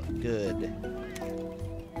smell good.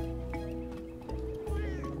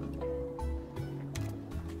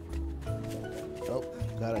 Oh,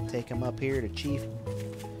 gotta take him up here to Chief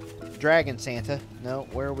Dragon Santa. No,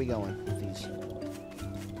 where are we going with these?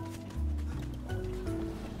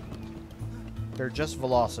 They're just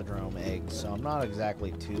Velocidrome eggs, so I'm not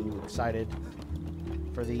exactly too excited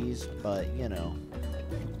for these, but you know.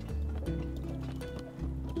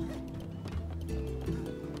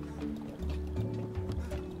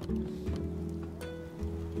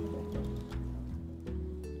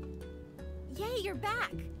 Yay, you're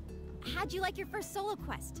back! How'd you like your first solo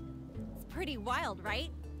quest? It's pretty wild, right?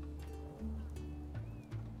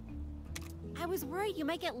 I was worried you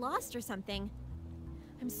might get lost or something.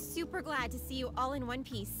 I'm super glad to see you all in one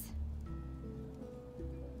piece.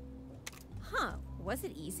 Huh, was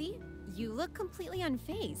it easy? You look completely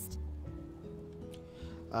unfazed.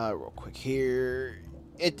 Real quick here.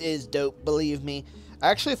 It is dope, believe me.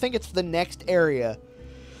 I actually think it's the next area.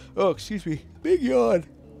 Oh, excuse me. Big yawn.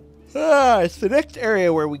 It's the next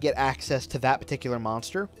area where we get access to that particular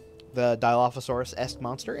monster. The Dilophosaurus-esque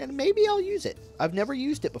monster, and maybe I'll use it. I've never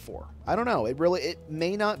used it before. I don't know. It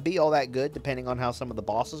may not be all that good depending on how some of the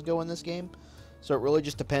bosses go in this game. So it really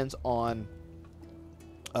just depends on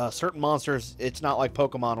certain monsters. It's not like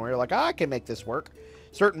Pokemon where you're like, I can make this work.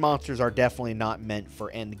 Certain monsters are definitely not meant for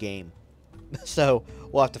end game. So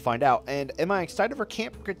we'll have to find out. And am I excited for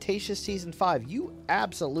Camp Cretaceous Season 5? You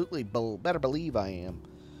absolutely better believe I am.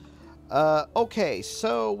 Okay,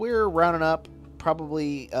 so we're rounding up.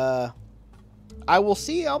 Probably, I will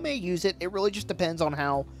see. I may use it. It really just depends on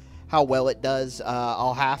how well it does.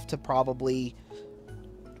 I'll have to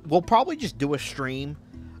we'll probably just do a stream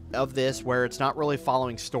of this where it's not really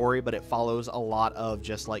following story, but it follows a lot of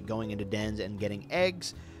just like going into dens and getting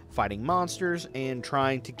eggs, fighting monsters, and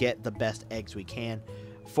trying to get the best eggs we can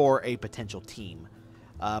for a potential team.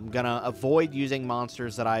 I'm going to avoid using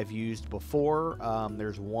monsters that I've used before.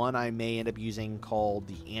 There's one I may end up using called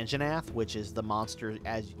the Anjanath, which is the monster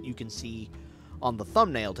as you can see on the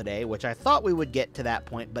thumbnail today, which I thought we would get to that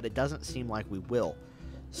point, but it doesn't seem like we will.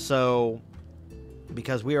 So,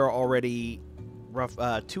 because we are already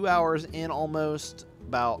 2 hours in almost,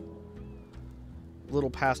 about a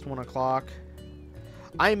little past 1 o'clock.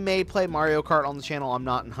 I may play Mario Kart on the channel. I'm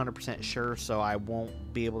not 100% sure, so I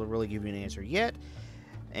won't be able to really give you an answer yet.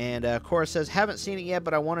 And Cora says, haven't seen it yet,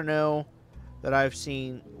 but I want to know that I've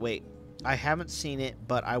seen... Wait, I haven't seen it,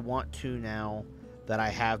 but I want to now that I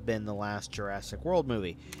have been the last Jurassic World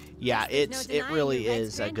movie. Yeah, it really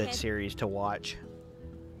is a good series to watch.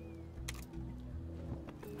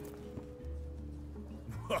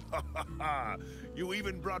 You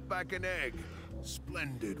even brought back an egg.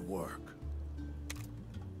 Splendid work.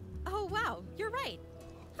 Oh, wow, you're right.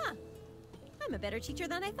 Huh. I'm a better teacher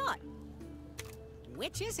than I thought.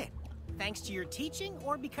 Which is it? Thanks to your teaching,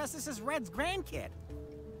 or because this is Red's grandkid?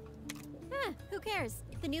 Who cares?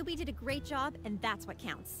 The newbie did a great job, and that's what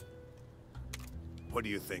counts. What do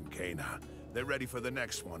you think, Kana? They're ready for the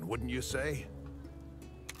next one, wouldn't you say?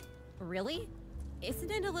 Really? Isn't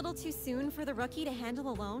it a little too soon for the rookie to handle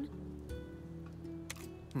alone?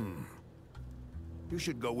 You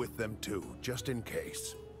should go with them too, just in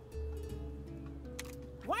case.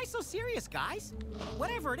 Why so serious, guys?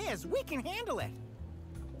 Whatever it is, we can handle it.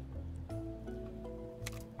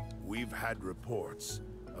 We've had reports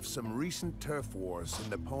of some recent turf wars in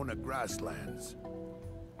the Pona grasslands.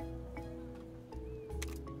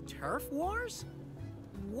 Turf wars?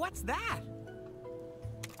 What's that?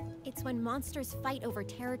 It's when monsters fight over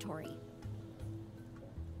territory.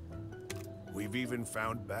 We've even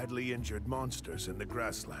found badly injured monsters in the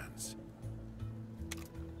grasslands.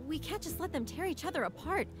 We can't just let them tear each other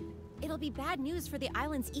apart. It'll be bad news for the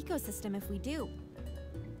island's ecosystem if we do.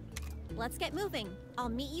 Let's get moving. I'll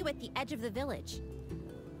meet you at the edge of the village.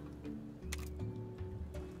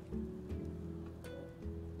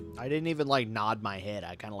 I didn't even, like, nod my head.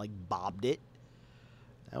 I kind of, like, bobbed it.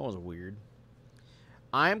 That was weird.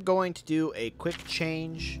 I'm going to do a quick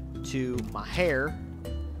change to my hair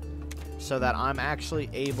so that I'm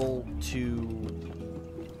actually able to...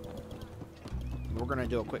 We're going to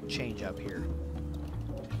do a quick change up here.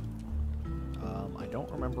 I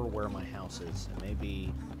don't remember where my house is. It may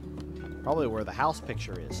be probably where the house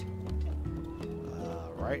picture is.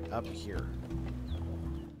 Right up here.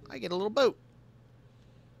 I get a little boat.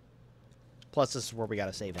 Plus, this is where we got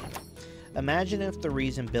to save it. Imagine if the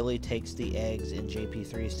reason Billy takes the eggs in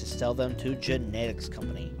JP3 is to sell them to genetics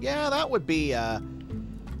company. Yeah, that would be, that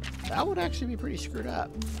would actually be pretty screwed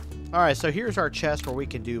up. Alright, so here's our chest where we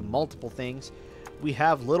can do multiple things. We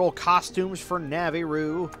have little costumes for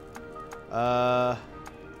Naviru.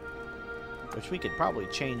 Which we could probably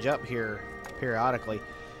change up here periodically.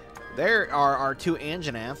 There are our two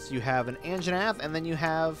Anjanaths. You have an Anjanath, and then you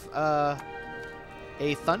have,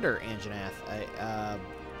 a Thunder Anjanath.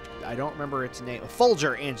 I don't remember its name. A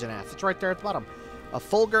Fulgur Anjanath. It's right there at the bottom. A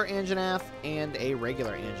Fulgur Anjanath and a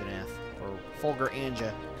regular Anjanath, or Fulgur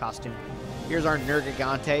Anja costume. Here's our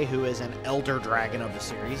Nergigante, who is an Elder Dragon of the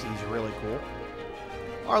series. He's really cool.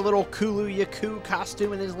 Our little Kulu Yaku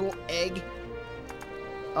costume and his little egg.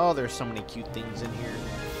 Oh, there's so many cute things in here.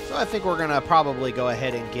 So I think we're going to probably go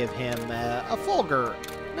ahead and give him a Fulgur.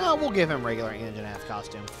 No, we'll give him regular Anjanath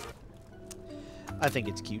costume. I think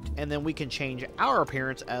it's cute. And then we can change our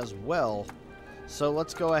appearance as well. So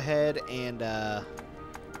let's go ahead and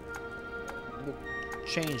we'll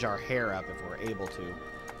change our hair up if we're able to.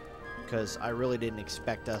 Because I really didn't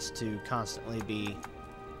expect us to constantly be...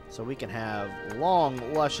 So we can have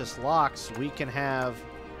long, luscious locks. We can have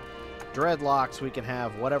dreadlocks. We can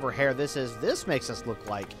have whatever hair this is. This makes us look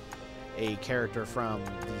like a character from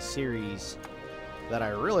the series that I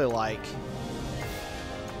really like.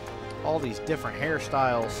 All these different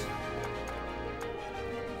hairstyles.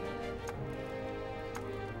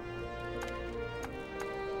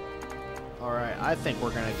 Alright, I think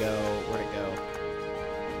we're gonna go... Where'd it go?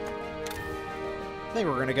 I think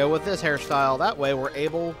we're gonna go with this hairstyle. That way we're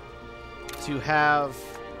able to have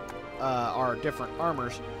our different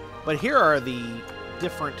armors. But here are the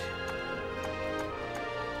different...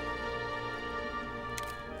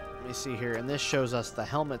 Let me see here. And this shows us the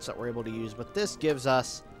helmets that we're able to use. But this gives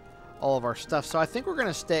us all of our stuff. So I think we're going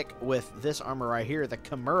to stick with this armor right here, the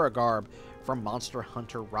Kimura Garb from Monster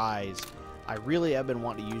Hunter Rise. I really have been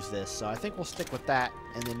wanting to use this, so I think we'll stick with that,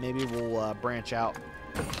 and then maybe we'll branch out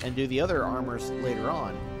and do the other armors later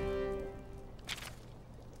on.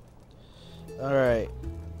 Alright.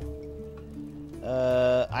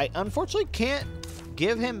 I unfortunately can't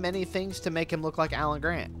give him many things to make him look like Alan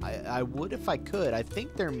Grant. I would if I could. I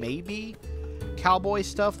think there may be cowboy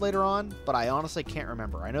stuff later on, but I honestly can't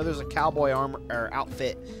remember. I know there's a cowboy armor or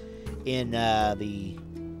outfit in the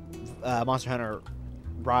Monster Hunter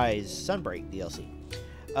Rise Sunbreak DLC.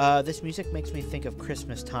 This music makes me think of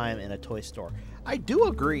Christmas time in a toy store. I do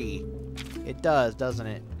agree. It does, doesn't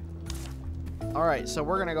it? Alright, so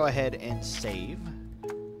we're going to go ahead and save.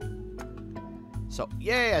 So,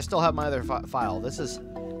 yay, I still have my other file. This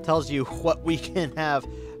tells you what we can have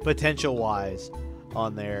potential-wise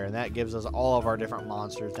on there, and that gives us all of our different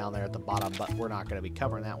monsters down there at the bottom, but we're not going to be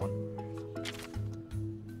covering that one.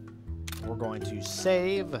 We're going to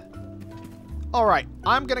save. Alright,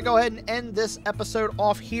 I'm going to go ahead and end this episode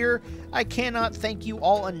off here. I cannot thank you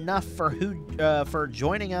all enough for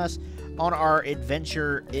joining us on our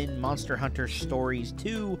adventure in Monster Hunter Stories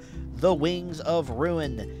 2, The Wings of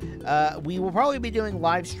Ruin. We will probably be doing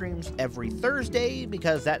live streams every Thursday,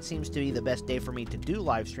 because that seems to be the best day for me to do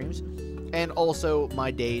live streams, and also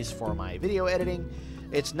my days for my video editing.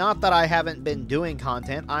 It's not that I haven't been doing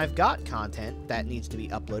content. I've got content that needs to be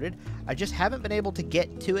uploaded. I just haven't been able to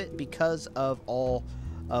get to it because of all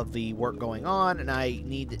of the work going on,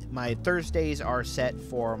 and my Thursdays are set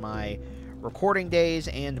for my recording days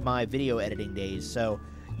and my video editing days, so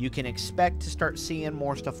you can expect to start seeing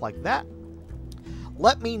more stuff like that.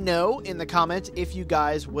 Let me know in the comments if you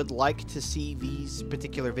guys would like to see these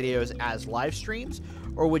particular videos as live streams,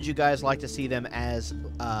 or would you guys like to see them as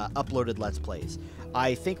uploaded Let's Plays.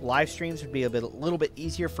 I think live streams would be a little bit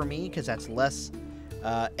easier for me, because that's less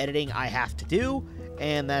editing I have to do,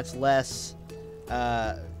 and that's less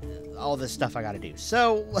all this stuff I gotta do.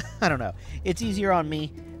 So, I don't know. It's easier on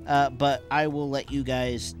me, but I will let you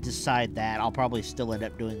guys decide that. I'll probably still end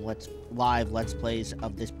up doing live Let's Plays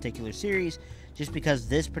of this particular series, just because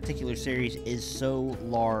this particular series is so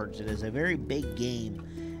large. It is a very big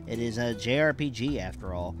game. It is a JRPG,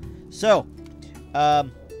 after all. So,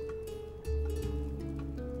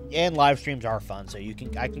 and live streams are fun, so I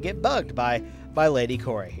can get bugged by by Lady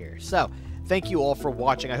Cora here. So, thank you all for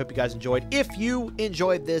watching. I hope you guys enjoyed. If you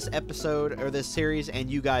enjoyed this episode or this series and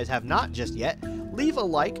you guys have not just yet, leave a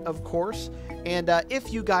like, of course. And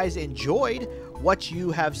if you guys enjoyed what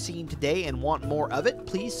you have seen today and want more of it,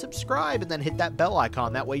 please subscribe and then hit that bell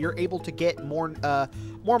icon. That way you're able to get more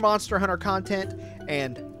Monster Hunter content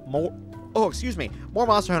and more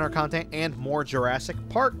Monster Hunter content and more Jurassic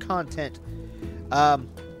Park content.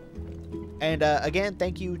 Again,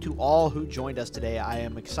 thank you to all who joined us today. I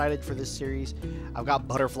am excited for this series. I've got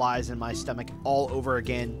butterflies in my stomach all over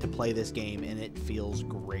again to play this game, and it feels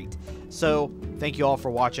great. So, thank you all for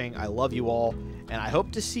watching. I love you all, and I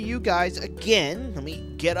hope to see you guys again. Let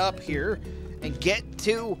me get up here and get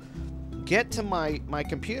to my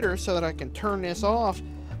computer so that I can turn this off,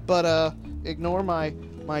 but ignore my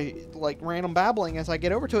like random babbling as I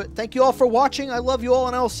get over to it. Thank you all for watching. I love you all,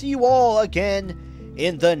 and I'll see you all again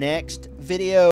in the next video.